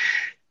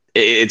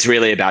 it's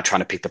really about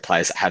trying to pick the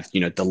players that have,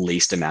 the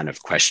least amount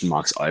of question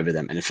marks over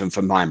them. And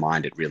from my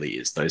mind, it really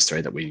is those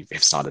 3 that we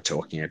have started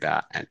talking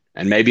about.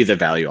 And maybe the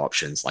value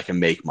options, like a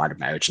Meek might have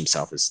managed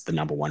himself as the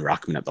number 1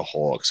 ruckman at the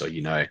Hawks, or,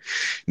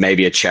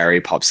 maybe a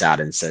Cherry pops out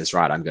and says,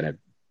 right, I'm going to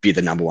be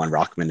the number one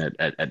ruckman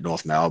at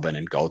North Melbourne,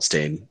 and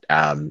Goldstein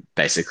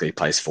basically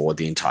plays forward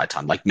the entire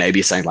time. Like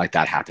maybe something like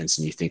that happens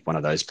and you think one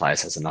of those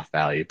players has enough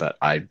value, but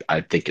I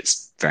think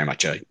it's very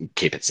much a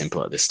keep it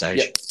simple at this stage.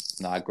 Yep.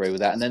 No, I agree with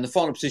that. And then the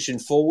final position,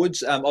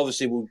 forwards.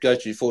 Obviously, we'll go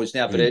through forwards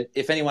now, but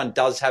if anyone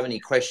does have any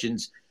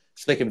questions,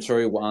 flick them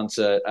through. We'll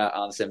answer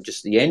them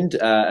just at the end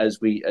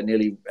as we are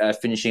nearly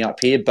finishing up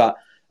here. But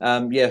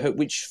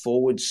which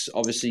forwards,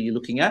 obviously, you're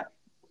looking at?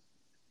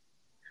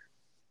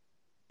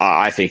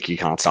 I think you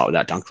can't start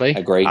without Dunkley.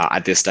 Agreed.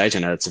 At this stage, I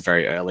know it's a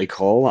very early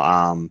call,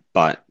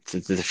 but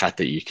the fact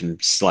that you can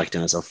select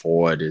him as a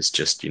forward is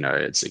just,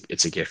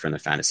 it's a gift from the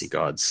fantasy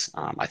gods.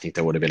 I think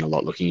there would have been a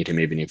lot looking at him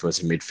even if it was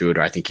a midfielder.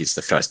 I think he's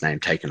the first name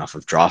taken off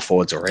of draft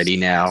forwards already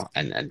now,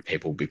 and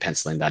people will be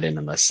penciling that in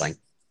unless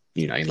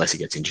he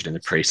gets injured in the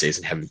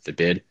preseason, heaven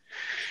forbid.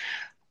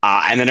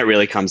 And then it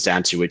really comes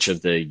down to which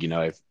of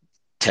the,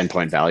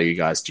 10-point value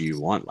guys do you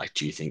want? Like,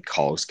 do you think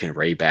Coles can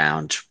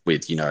rebound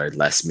with,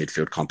 less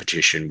midfield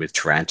competition with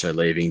Taranto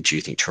leaving? Do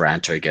you think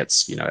Taranto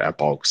gets, a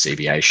bulk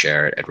CBA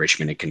share at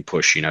Richmond and can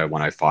push,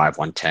 105,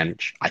 110?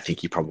 I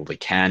think he probably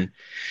can.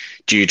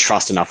 Do you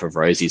trust enough of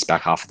Rosie's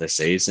back half of the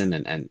season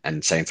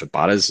and same for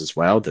Butters as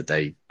well, that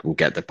they will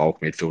get the bulk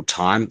midfield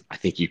time? I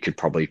think you could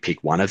probably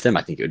pick one of them.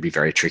 I think it would be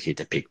very tricky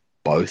to pick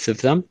both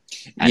of them.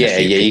 And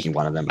if you're picking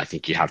one of them, I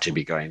think you have to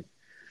be going...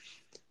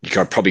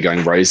 You're probably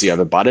going Rosie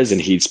over Butters, and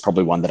he's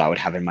probably one that I would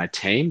have in my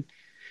team.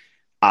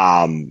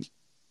 And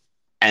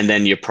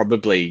then you're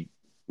probably,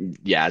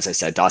 as I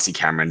said, Darcy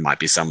Cameron might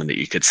be someone that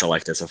you could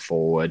select as a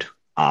forward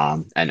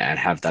and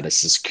have that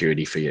as a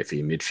security for your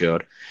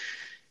midfield.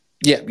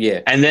 Yeah.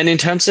 And then in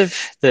terms of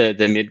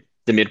the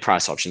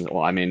mid-price options,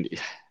 well, I mean,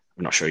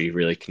 I'm not sure you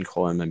really can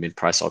call him a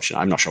mid-price option.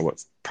 I'm not sure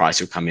what price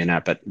he'll come in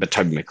at, but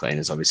Toby McLean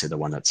is obviously the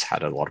one that's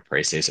had a lot of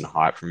preseason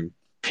hype from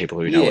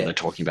people who know what they're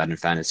talking about in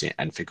fantasy,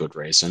 and for good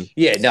reason.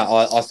 Yeah,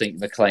 no, I think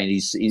McLean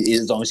is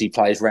as long as he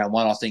plays round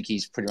one, I think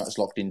he's pretty much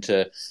locked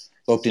into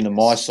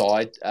my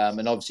side.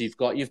 And obviously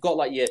you've got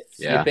like your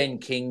Ben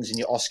Kings and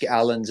your Oscar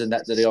Allens and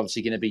that are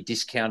obviously going to be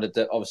discounted.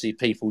 That obviously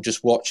people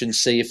just watch and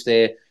see if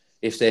they're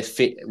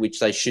fit, which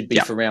they should be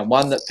for round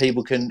one. That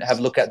people can have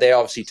a look at there.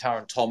 Obviously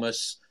Taron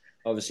Thomas,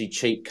 obviously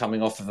cheap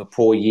coming off of a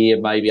poor year.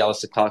 Maybe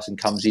Alistair Clarkson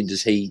comes in.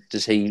 Does he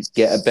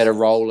get a better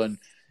role and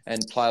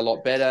play a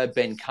lot better?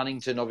 Ben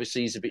Cunnington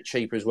obviously is a bit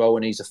cheaper as well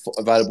when he's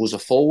available as a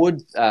forward.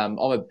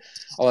 I've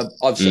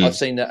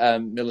seen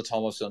that Miller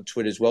Tom obviously on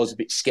Twitter as well is a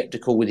bit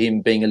sceptical with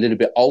him being a little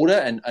bit older,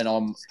 and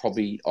I'd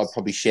probably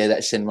share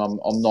that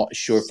sentiment. I'm not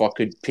sure if I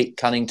could pick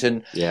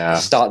Cunnington to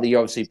start the year.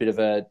 Obviously a bit of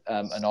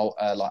an old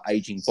like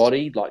aging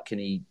body. Like, can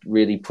he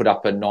really put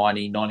up a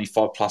 90,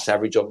 95 plus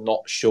average? I'm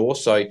not sure.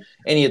 So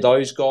any of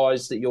those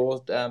guys that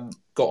you're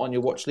got on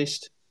your watch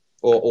list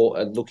or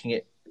are looking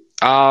at?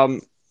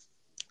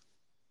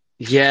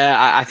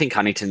 I think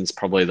Cunnington's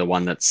probably the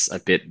one that's a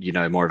bit,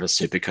 more of a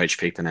super coach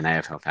pick than an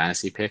AFL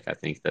fantasy pick. I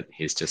think that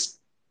he's just,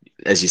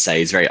 as you say,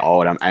 he's very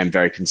old. I'm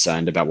very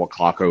concerned about what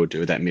Clarko will do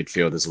with that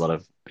midfield. There's a lot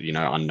of,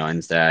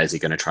 unknowns there. Is he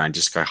going to try and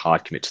just go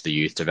hard commit to the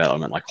youth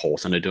development like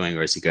Hawthorn are doing?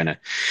 Or is he going to,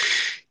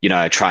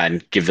 try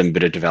and give them a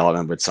bit of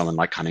development with someone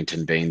like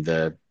Cunnington being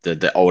the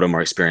older,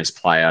 more experienced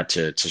player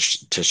to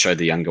show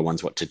the younger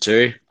ones what to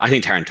do? I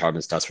think Taron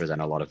Thomas does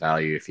present a lot of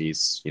value if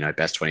he's,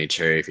 best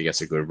 22, if he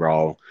gets a good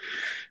role.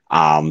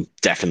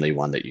 Definitely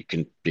one that you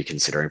can be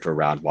considering for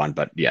round one,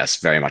 but yes,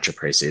 very much a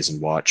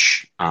preseason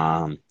watch.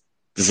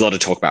 There's a lot of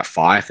talk about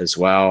Fife as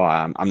well.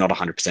 I'm not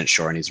 100%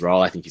 sure in his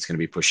role. I think he's going to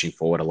be pushing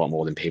forward a lot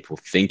more than people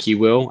think he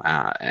will.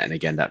 And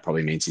again, that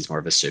probably means he's more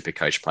of a super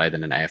coach play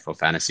than an AFL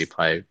fantasy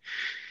play,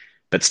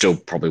 but still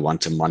probably one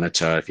to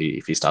monitor if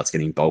he starts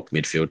getting bulk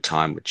midfield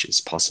time, which is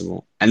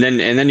possible. And then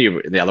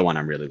the other one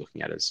I'm really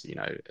looking at is,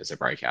 as a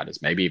breakout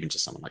is maybe even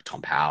just someone like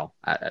Tom Powell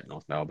at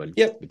North Melbourne.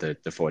 Yep.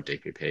 With the forward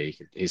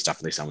DPP. He's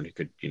definitely someone who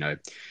could,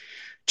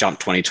 jump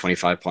 20,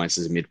 25 points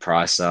as a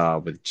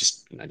mid-pricer with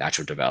just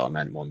natural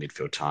development, more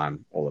midfield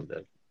time, all of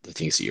the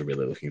things that you're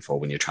really looking for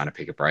when you're trying to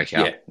pick a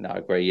breakout. Yeah, no, I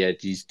agree. Yeah,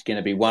 he's going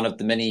to be one of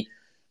the many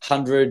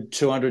 100,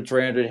 200,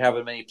 300,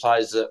 however many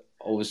players that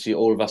obviously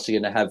all of us are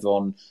going to have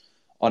on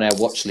our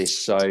watch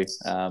list. So,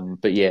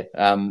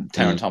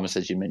 Taron Thomas,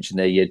 as you mentioned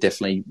there,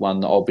 definitely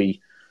one that I'll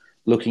be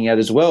looking at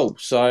as well.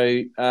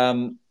 So, I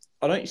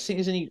don't think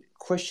there's any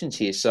questions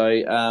here. So,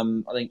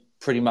 I think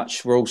pretty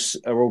much we're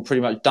all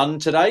pretty much done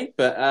today.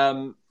 But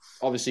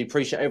obviously,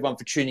 appreciate everyone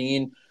for tuning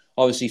in.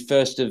 Obviously,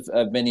 first of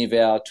many of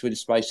our Twitter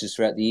Spaces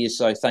throughout the year.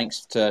 So,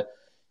 thanks to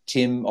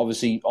Tim,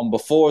 obviously on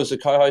before as a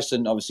co-host,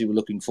 and obviously we're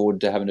looking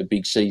forward to having a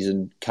big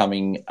season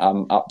coming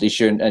up this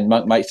year. And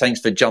mate, thanks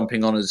for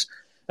jumping on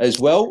as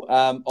well.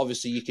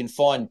 Obviously, you can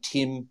find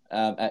Tim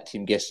at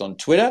Tim Guest on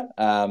Twitter,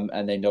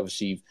 and then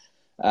obviously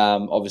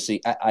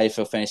at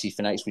AFL Fantasy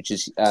Fanatics, which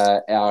is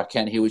our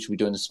account here, which we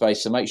do in the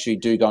space. So make sure you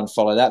do go and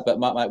follow that. But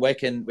mate, where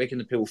can the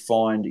people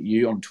find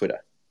you on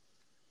Twitter?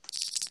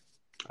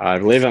 I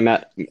believe I'm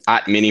at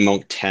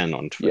MiniMonk10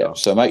 on Twitter. Yeah,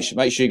 so make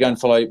sure you go and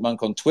follow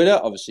Monk on Twitter.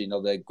 Obviously,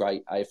 another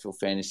great AFL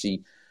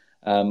Fantasy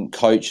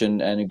coach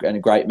and a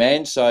great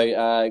man.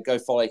 So go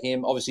follow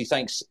him. Obviously,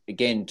 thanks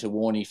again to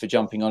Warnie for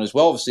jumping on as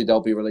well. Obviously,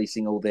 they'll be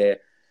releasing all the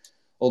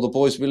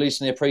boys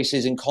releasing their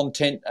preseason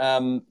content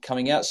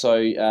coming out.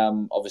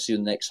 So obviously,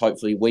 in the next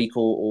hopefully week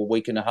or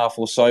week and a half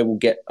or so, we'll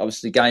get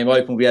obviously the game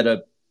open. We'll be able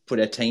to put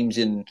our teams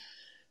in,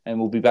 and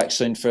we'll be back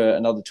soon for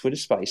another Twitter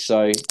space.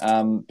 So,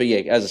 but yeah,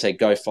 as I said,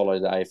 go follow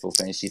the AFL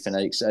Fantasy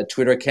Fanatics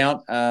Twitter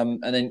account,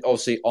 and then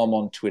obviously I'm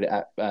on Twitter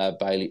at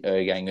Bailey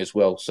Ergang as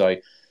well. So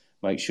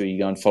make sure you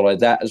go and follow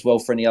that as well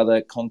for any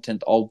other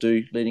content I'll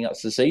do leading up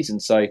to the season.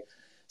 So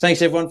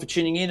thanks everyone for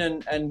tuning in,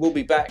 and we'll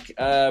be back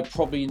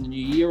probably in the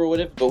new year or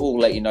whatever, but we'll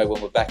let you know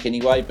when we're back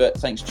anyway. But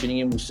thanks for tuning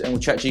in, and we'll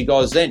chat to you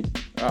guys then.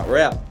 All right, we're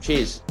out.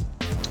 Cheers.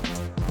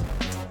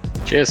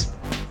 Cheers.